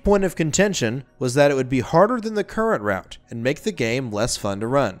chief point of contention was that it would be harder than the current route and make the game less fun to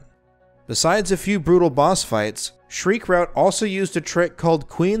run. Besides a few brutal boss fights, Shriek route also used a trick called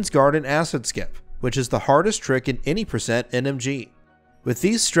Queen's Garden Acid Skip, which is the hardest trick in any percent NMG. With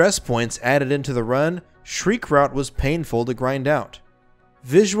these stress points added into the run, Shriek route was painful to grind out.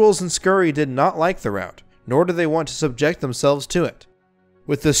 Visuals and Scurry did not like the route, nor do they want to subject themselves to it.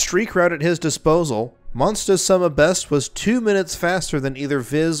 With the streak route at his disposal, Monsta's sum of best was 2 minutes faster than either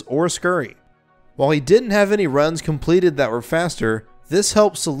Viz or Scurry. While he didn't have any runs completed that were faster, this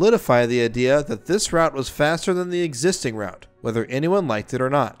helped solidify the idea that this route was faster than the existing route, whether anyone liked it or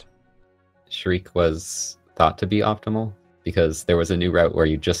not. Shriek was thought to be optimal because there was a new route where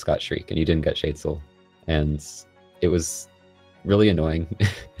you just got Shriek and you didn't get Shadesoul, and it was really annoying.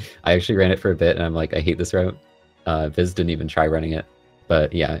 I actually ran it for a bit and I'm like, I hate this route. Viz didn't even try running it.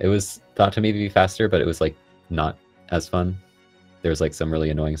 But yeah, it was thought to maybe be faster, but it was like not as fun. There was like some really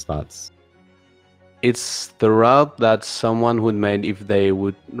annoying spots. It's the route that someone would make if they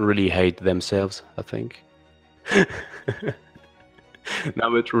would really hate themselves, I think.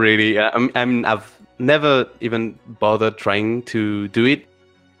 No, but really, I've never even bothered trying to do it,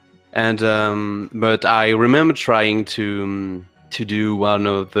 and but I remember trying to do one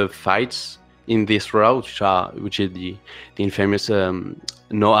of the fights in this route, which is the infamous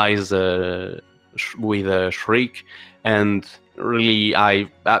No Eyes with a Shriek, and really I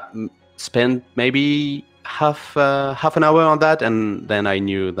spent maybe half an hour on that, and then I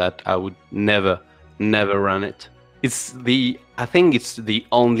knew that I would never run it. I think it's the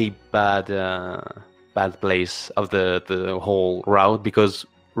only bad place of the whole route, because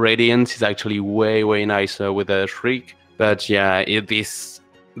Radiance is actually way nicer with a Shriek. But yeah,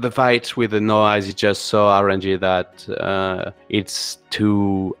 the fight with the No Eyes is just so RNG that it's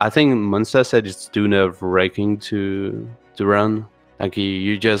too. I think Monster said it's too nerve-wracking to run. Like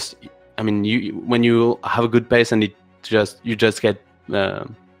you just, I mean, when you have a good pace and you just get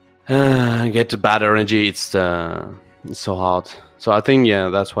bad RNG, it's so hard. So I think, yeah,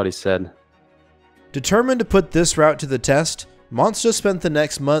 that's what he said. Determined to put this route to the test, Monster spent the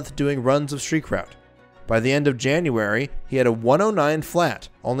next month doing runs of Streak Route. By the end of January, he had a 109 flat,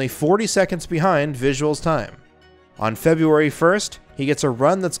 only 40 seconds behind Visual's time. On February 1st, he gets a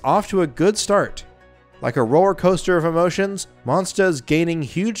run that's off to a good start. Like a roller coaster of emotions, Monster is gaining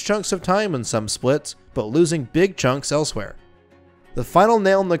huge chunks of time in some splits, but losing big chunks elsewhere. The final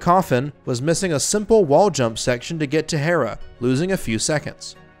nail in the coffin was missing a simple wall jump section to get to Hera, losing a few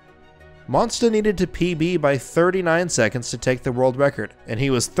seconds. Monster needed to PB by 39 seconds to take the world record, and he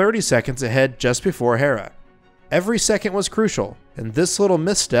was 30 seconds ahead just before Hera. Every second was crucial, and this little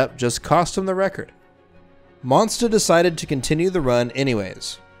misstep just cost him the record. Monster decided to continue the run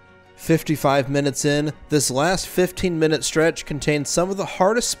anyways. 55 minutes in, this last 15-minute stretch contained some of the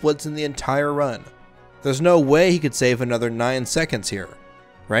hardest splits in the entire run. There's no way he could save another 9 seconds here,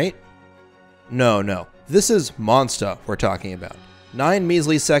 right? No, this is Monster we're talking about. 9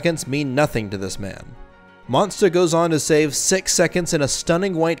 measly seconds mean nothing to this man. Monster goes on to save 6 seconds in a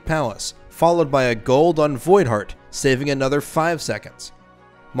stunning White Palace, followed by a gold on Voidheart, saving another 5 seconds.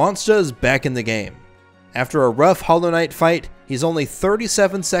 Monster is back in the game. After a rough Hollow Knight fight, he's only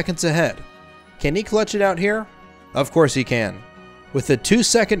 37 seconds ahead. Can he clutch it out here? Of course he can. With the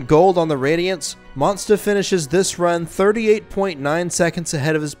 2-second gold on the Radiance, Monster finishes this run 38.9 seconds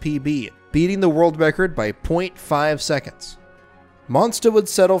ahead of his PB, beating the world record by 0.5 seconds. Monster would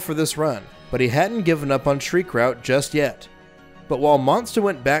settle for this run, but he hadn't given up on Shriek Route just yet. But while Monster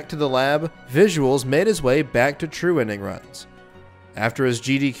went back to the lab, Visuals made his way back to True Ending runs. After his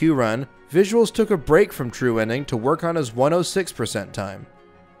GDQ run, Visuals took a break from True Ending to work on his 106% time.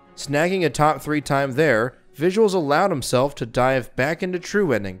 Snagging a top 3 time there, Visuals allowed himself to dive back into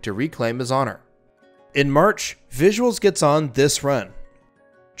True Ending to reclaim his honor. In March, Visuals gets on this run.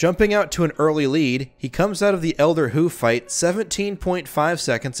 Jumping out to an early lead, he comes out of the Elder Who fight 17.5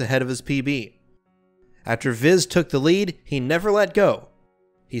 seconds ahead of his PB. After Viz took the lead, he never let go.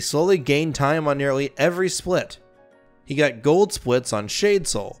 He slowly gained time on nearly every split. He got gold splits on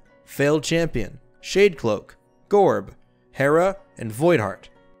Shadesoul, Failed Champion, Shadecloak, Gorb, Hera, and Voidheart.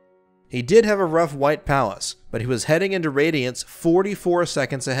 He did have a rough White Palace, but he was heading into Radiance 44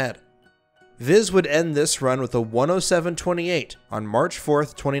 seconds ahead. Viz would end this run with a 107.28 on March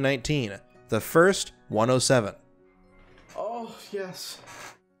 4th, 2019, the first 107. Oh, yes.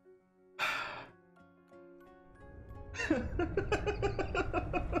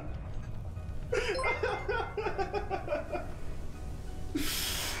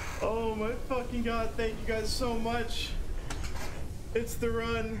 Oh my fucking god, thank you guys so much. It's the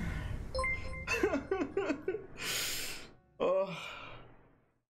run. Oh.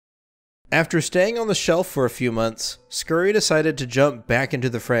 After staying on the shelf for a few months, Scurry decided to jump back into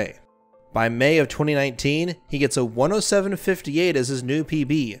the fray. By May of 2019, he gets a 107.58 as his new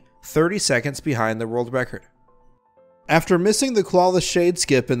PB, 30 seconds behind the world record. After missing the Clawless Shade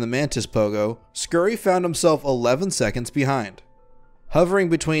skip in the Mantis Pogo, Scurry found himself 11 seconds behind. Hovering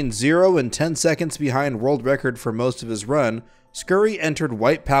between 0 and 10 seconds behind world record for most of his run, Scurry entered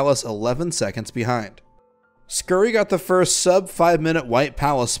White Palace 11 seconds behind. Scurry got the first sub 5-minute White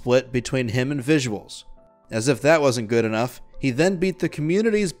Palace split between him and Visuals. As if that wasn't good enough, he then beat the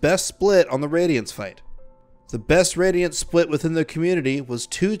community's best split on the Radiance fight. The best Radiance split within the community was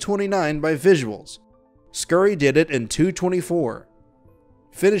 2:29 by Visuals. Scurry did it in 2:24.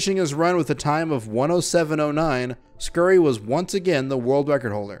 Finishing his run with a time of 1:07:09, Scurry was once again the world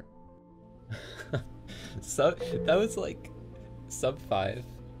record holder. So that was like sub 5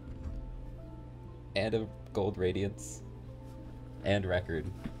 and a gold Radiance and record.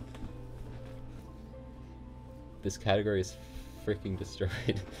 This category is freaking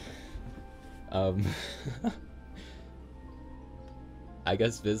destroyed. I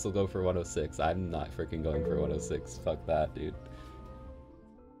guess Viz will go for 106. I'm not freaking going for 106. Fuck that, dude.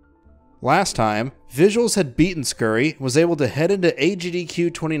 Last time, Visuals had beaten Scurry and was able to head into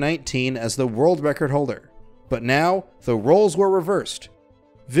AGDQ 2019 as the world record holder. But now, the roles were reversed.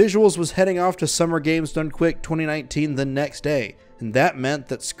 Visuals was heading off to Summer Games Done Quick 2019 the next day, and that meant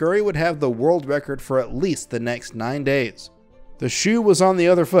that Scurry would have the world record for at least the next 9 days. The shoe was on the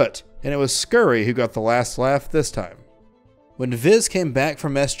other foot, and it was Scurry who got the last laugh this time. When Viz came back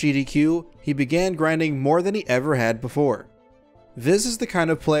from SGDQ, he began grinding more than he ever had before. Viz is the kind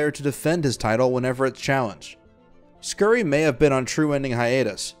of player to defend his title whenever it's challenged. Scurry may have been on True Ending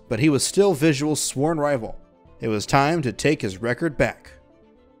hiatus, but he was still Visual's sworn rival. It was time to take his record back.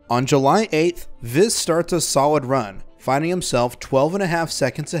 On July 8th, Viz starts a solid run, finding himself 12.5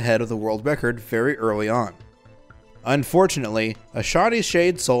 seconds ahead of the world record very early on. Unfortunately, a shoddy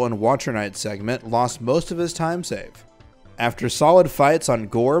Shade Soul and Watcher Knight segment lost most of his time save. After solid fights on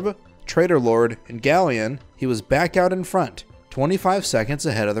Gorb, Traitor Lord, and Galleon, he was back out in front, 25 seconds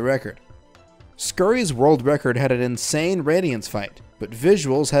ahead of the record. Scurry's world record had an insane Radiance fight, but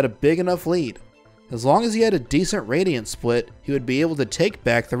Visuals had a big enough lead. As long as he had a decent Radiance split, he would be able to take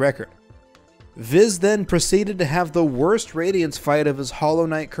back the record. Viz then proceeded to have the worst Radiance fight of his Hollow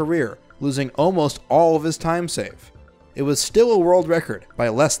Knight career, losing almost all of his time save. It was still a world record by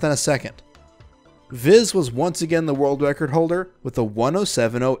less than a second. Viz was once again the world record holder with a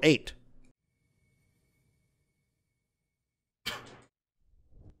 1:07:08.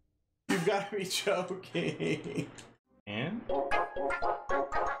 You've got to be joking. And?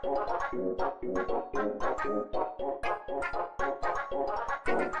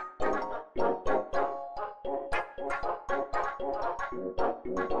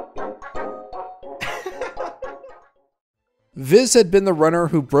 Viz had been the runner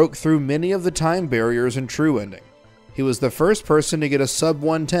who broke through many of the time barriers in True Ending. He was the first person to get a sub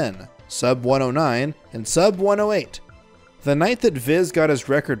 110, sub 109, and sub 108. The night that Viz got his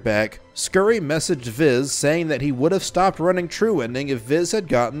record back, Scurry messaged Viz saying that he would have stopped running True Ending if Viz had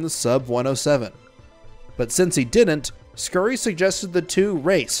gotten the sub 107. But since he didn't, Scurry suggested the two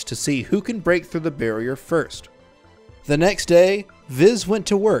race to see who can break through the barrier first. The next day, Viz went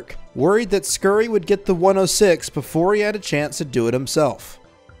to work, worried that Scurry would get the 106 before he had a chance to do it himself.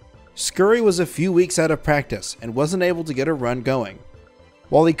 Scurry was a few weeks out of practice and wasn't able to get a run going.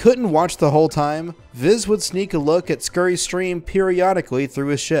 While he couldn't watch the whole time, Viz would sneak a look at Scurry's stream periodically through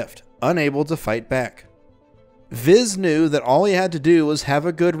his shift, unable to fight back. Viz knew that all he had to do was have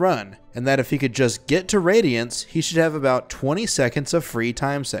a good run, and that if he could just get to Radiance, he should have about 20 seconds of free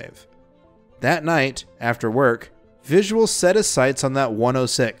time save. That night, after work, Visual set his sights on that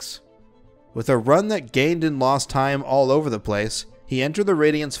 106. With a run that gained and lost time all over the place, he entered the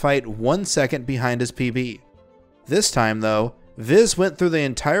Radiance fight 1 second behind his PB. This time though, Viz went through the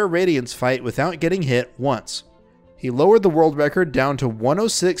entire Radiance fight without getting hit once. He lowered the world record down to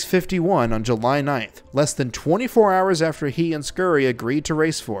 106.51 on July 9th, less than 24 hours after he and Scurry agreed to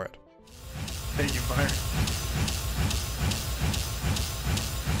race for it. Thank you, Fire.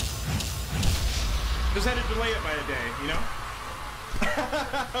 Just had to delay it by a day, you know?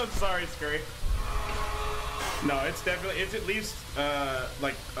 I'm sorry, Scurry. No, it's at least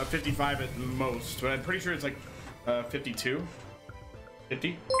like a 55 at most, but I'm pretty sure it's like 52.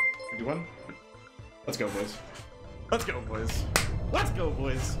 50? 51? Let's go, boys. Let's go, boys. Let's go,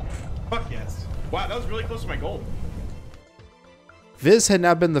 boys. Fuck yes. Wow, that was really close to my goal. Viz had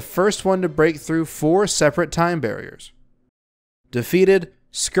now been the first one to break through 4 separate time barriers. Defeated,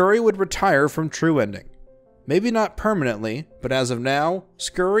 Scurry would retire from True Ending. Maybe not permanently, but as of now,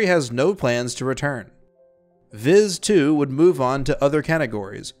 Scurry has no plans to return. Viz too would move on to other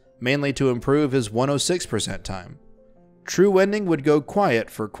categories, mainly to improve his 106% time. True Ending would go quiet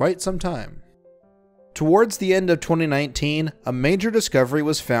for quite some time. Towards the end of 2019, a major discovery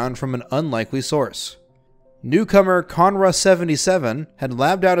was found from an unlikely source. Newcomer Conra77 had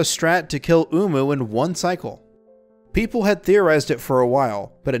labbed out a strat to kill Umu in one cycle. People had theorized it for a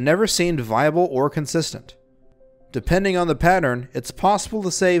while, but it never seemed viable or consistent. Depending on the pattern, it's possible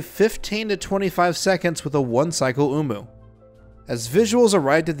to save 15 to 25 seconds with a one-cycle Umu. As Visuals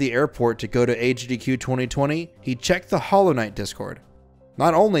arrived at the airport to go to AGDQ 2020, he checked the Hollow Knight Discord.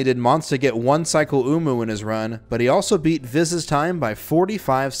 Not only did Monsta get one cycle Umu in his run, but he also beat Viz's time by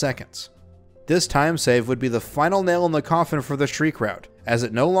 45 seconds. This time save would be the final nail in the coffin for the Shriek route, as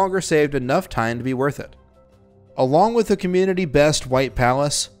it no longer saved enough time to be worth it. Along with the community best White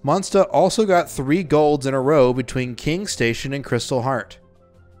Palace, Monsta also got 3 golds in a row between King Station and Crystal Heart.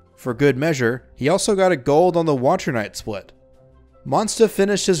 For good measure, he also got a gold on the Watcher Knight split. Monsta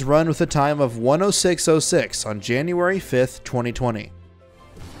finished his run with a time of 106.06 on January 5th, 2020.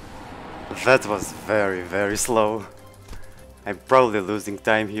 That was very slow. I'm probably losing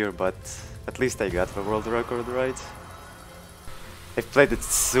time here, but at least I got the world record right. I played it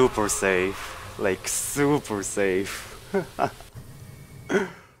super safe. Like, super safe.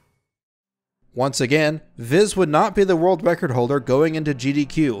 Once again, Viz would not be the world record holder going into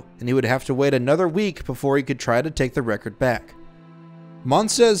GDQ, and he would have to wait another week before he could try to take the record back.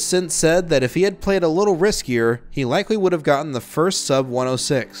 Monsta has since said that if he had played a little riskier, he likely would have gotten the first sub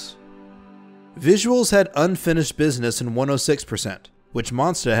 106. Visuals had unfinished business in 106%, which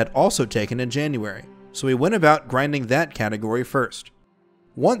Monsta had also taken in January, so he went about grinding that category first.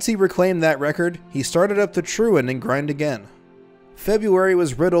 Once he reclaimed that record, he started up the Truant and grind again. February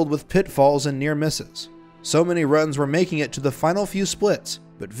was riddled with pitfalls and near misses. So many runs were making it to the final few splits,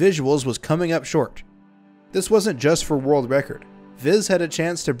 but Visuals was coming up short. This wasn't just for world record. Viz had a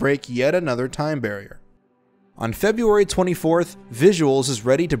chance to break yet another time barrier. On February 24th, Visuals is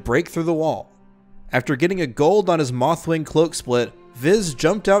ready to break through the wall. After getting a gold on his Mothwing Cloak split, Viz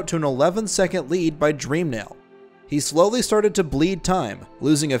jumped out to an 11-second lead by Dreamnail. He slowly started to bleed time,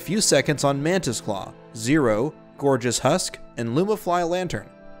 losing a few seconds on Mantis Claw, Zero, Gorgeous Husk, and Lumafly Lantern.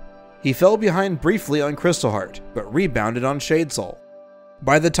 He fell behind briefly on Crystal Heart, but rebounded on Shade Soul.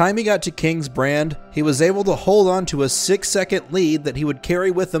 By the time he got to King's Brand, he was able to hold on to a 6-second lead that he would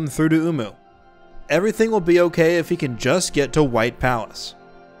carry with him through to Umu. Everything will be okay if he can just get to White Palace.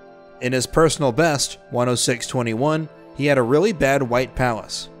 In his personal best, 106.21, he had a really bad White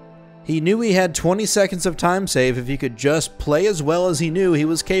Palace. He knew he had 20 seconds of time save if he could just play as well as he knew he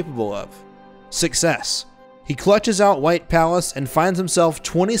was capable of. Success. He clutches out White Palace and finds himself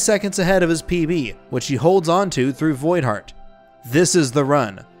 20 seconds ahead of his PB, which he holds on to through Voidheart. This is the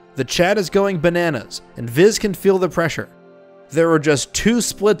run. The chat is going bananas, and Viz can feel the pressure. There are just 2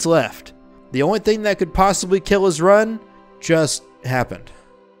 splits left. The only thing that could possibly kill his run just happened.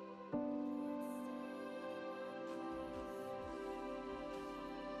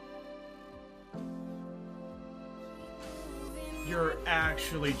 You're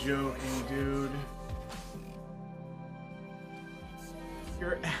actually joking, dude.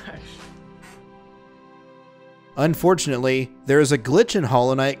 You're actually... Unfortunately, there is a glitch in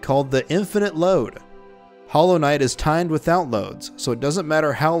Hollow Knight called the Infinite Load. Hollow Knight is timed without loads, so it doesn't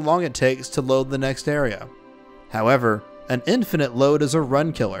matter how long it takes to load the next area. However, an infinite load is a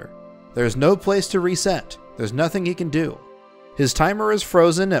run killer. There's no place to reset. There's nothing he can do. His timer is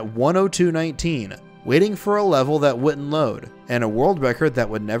frozen at 102.19, waiting for a level that wouldn't load, and a world record that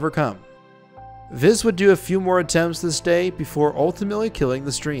would never come. Viz would do a few more attempts this day before ultimately killing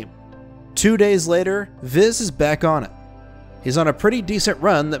the stream. 2 days later, Viz is back on it. He's on a pretty decent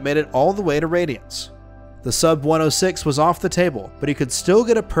run that made it all the way to Radiance. The sub 106 was off the table, but he could still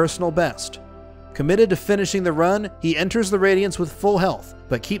get a personal best. Committed to finishing the run, he enters the Radiance with full health,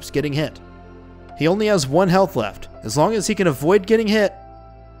 but keeps getting hit. He only has 1 health left. As long as he can avoid getting hit,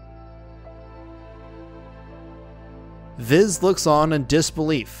 Viz looks on in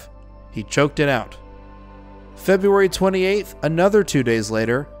disbelief. He choked it out. February 28th, another 2 days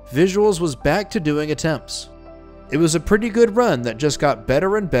later, Visuals was back to doing attempts. It was a pretty good run that just got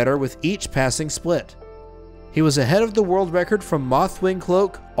better and better with each passing split. He was ahead of the world record from Mothwing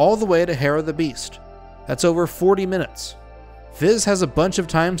Cloak all the way to Hair of the Beast. That's over 40 minutes. Viz has a bunch of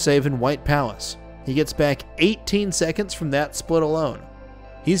time save in White Palace. He gets back 18 seconds from that split alone.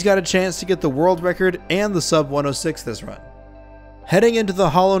 He's got a chance to get the world record and the sub 106 this run. Heading into the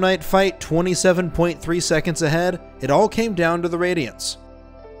Hollow Knight fight 27.3 seconds ahead, it all came down to the Radiance.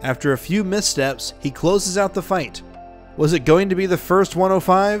 After a few missteps, he closes out the fight. Was it going to be the first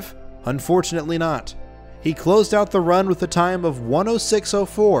 105? Unfortunately not. He closed out the run with a time of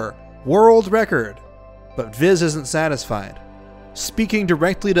 106.04, world record. But Viz isn't satisfied. Speaking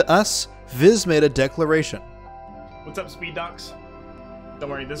directly to us, Viz made a declaration. What's up, Speed Docs? Don't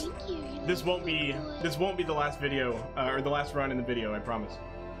worry, this won't be the last video or the last run in the video. I promise.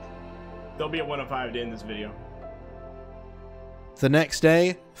 There'll be a 105 to end this video. The next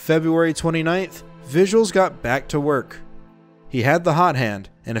day, February 29th, Visuals got back to work. He had the hot hand,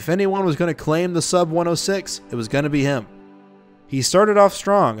 and if anyone was going to claim the sub 106, it was going to be him. He started off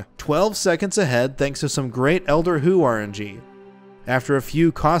strong, 12 seconds ahead thanks to some great Elder Who RNG. After a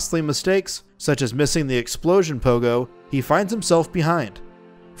few costly mistakes, such as missing the explosion pogo, he finds himself behind.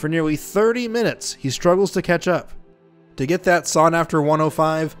 For nearly 30 minutes, he struggles to catch up. To get that sought after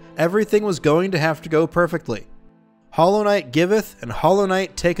 105, everything was going to have to go perfectly. Hollow Knight giveth and Hollow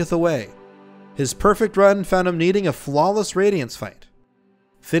Knight taketh away. His perfect run found him needing a flawless Radiance fight.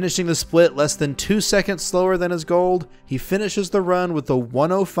 Finishing the split less than 2 seconds slower than his gold, he finishes the run with the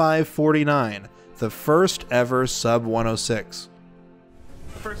 105.49, the first ever sub 106.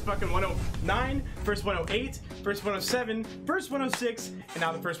 First fucking 109, first 108, first 107, first 106, and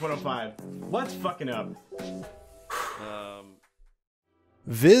now the first 105. What's fucking up?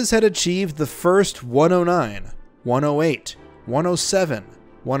 Viz had achieved the first 109, 108, 107,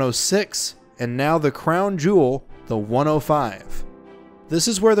 106, and now the crown jewel, the 105. This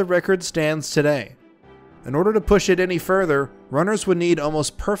is where the record stands today. In order to push it any further, runners would need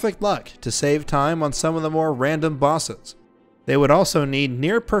almost perfect luck to save time on some of the more random bosses. They would also need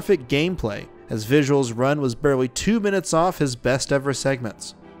near-perfect gameplay, as Visuals' run was barely 2 minutes off his best ever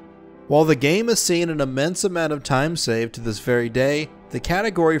segments. While the game has seen an immense amount of time saved to this very day, the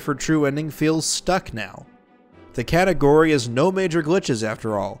category for true ending feels stuck now. The category is no major glitches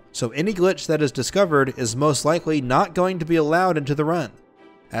after all, so any glitch that is discovered is most likely not going to be allowed into the run.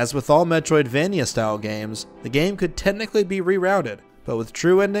 As with all Metroidvania style games, the game could technically be rerouted, but with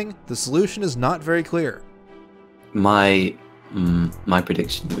true ending, the solution is not very clear. My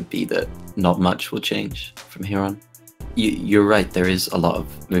prediction would be that not much will change from here on. You're right, there is a lot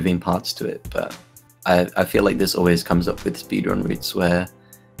of moving parts to it, but I feel like this always comes up with speedrun routes where,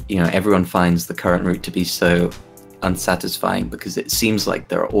 you know, everyone finds the current route to be so unsatisfying because it seems like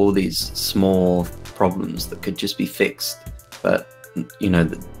there are all these small problems that could just be fixed, but you know,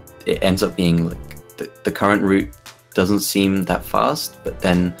 it ends up being like the current route doesn't seem that fast, but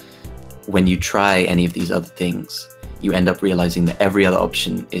then when you try any of these other things, you end up realizing that every other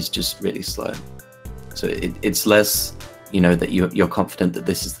option is just really slow. So it's less, you know, that you're confident that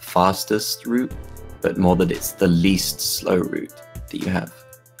this is the fastest route, but more that it's the least slow route that you have.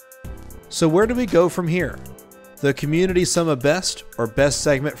 So where do we go from here? The community sum of best, or best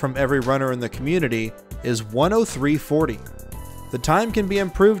segment from every runner in the community, is 103.40. The time can be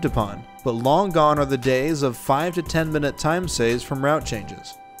improved upon, but long gone are the days of 5 to 10 minute time saves from route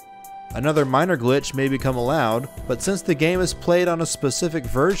changes. Another minor glitch may become allowed, but since the game is played on a specific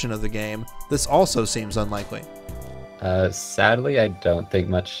version of the game, this also seems unlikely. Sadly, I don't think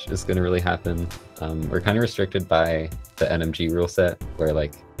much is going to really happen. We're kind of restricted by the NMG rule set, where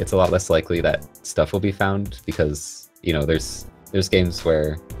like it's a lot less likely that stuff will be found because, you know, there's games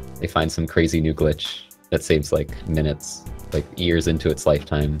where they find some crazy new glitch that saves like minutes, like years into its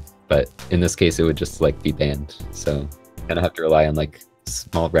lifetime. But in this case, it would just like be banned. So kind of have to rely on like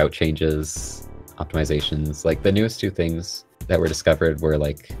small route changes, optimizations. Like the newest two things that were discovered were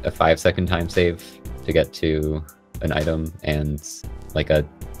like a 5-second time save to get to an item and like a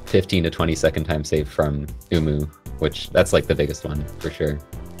 15 to 20 second time save from Umu, which that's like the biggest one for sure.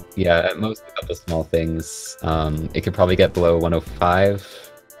 Yeah, at most a couple small things. It could probably get below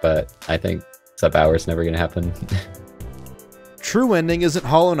 105, but I think sub-hour is never going to happen. True ending isn't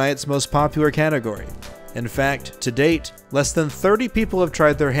Hollow Knight's most popular category. In fact, to date, less than 30 people have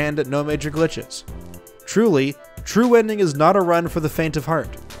tried their hand at no major glitches. Truly, true ending is not a run for the faint of heart.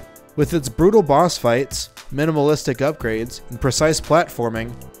 With its brutal boss fights, minimalistic upgrades, and precise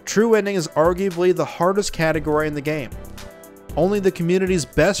platforming, true ending is arguably the hardest category in the game. Only the community's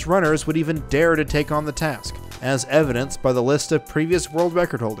best runners would even dare to take on the task, as evidenced by the list of previous world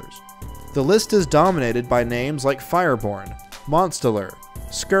record holders. The list is dominated by names like Fireborn, Monsteller,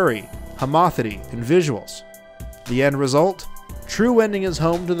 Scurry, Hamothity, and Visuals. The end result? True ending is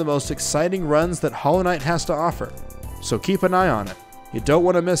home to the most exciting runs that Hollow Knight has to offer, so keep an eye on it. You don't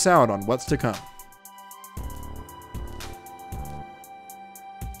want to miss out on what's to come.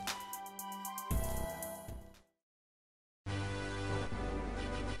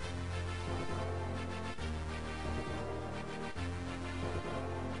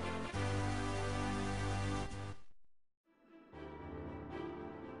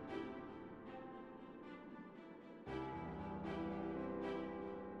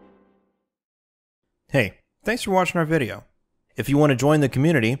 Hey, thanks for watching our video. If you want to join the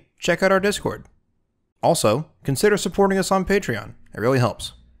community, check out our Discord. Also, consider supporting us on Patreon. It really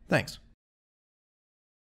helps. Thanks.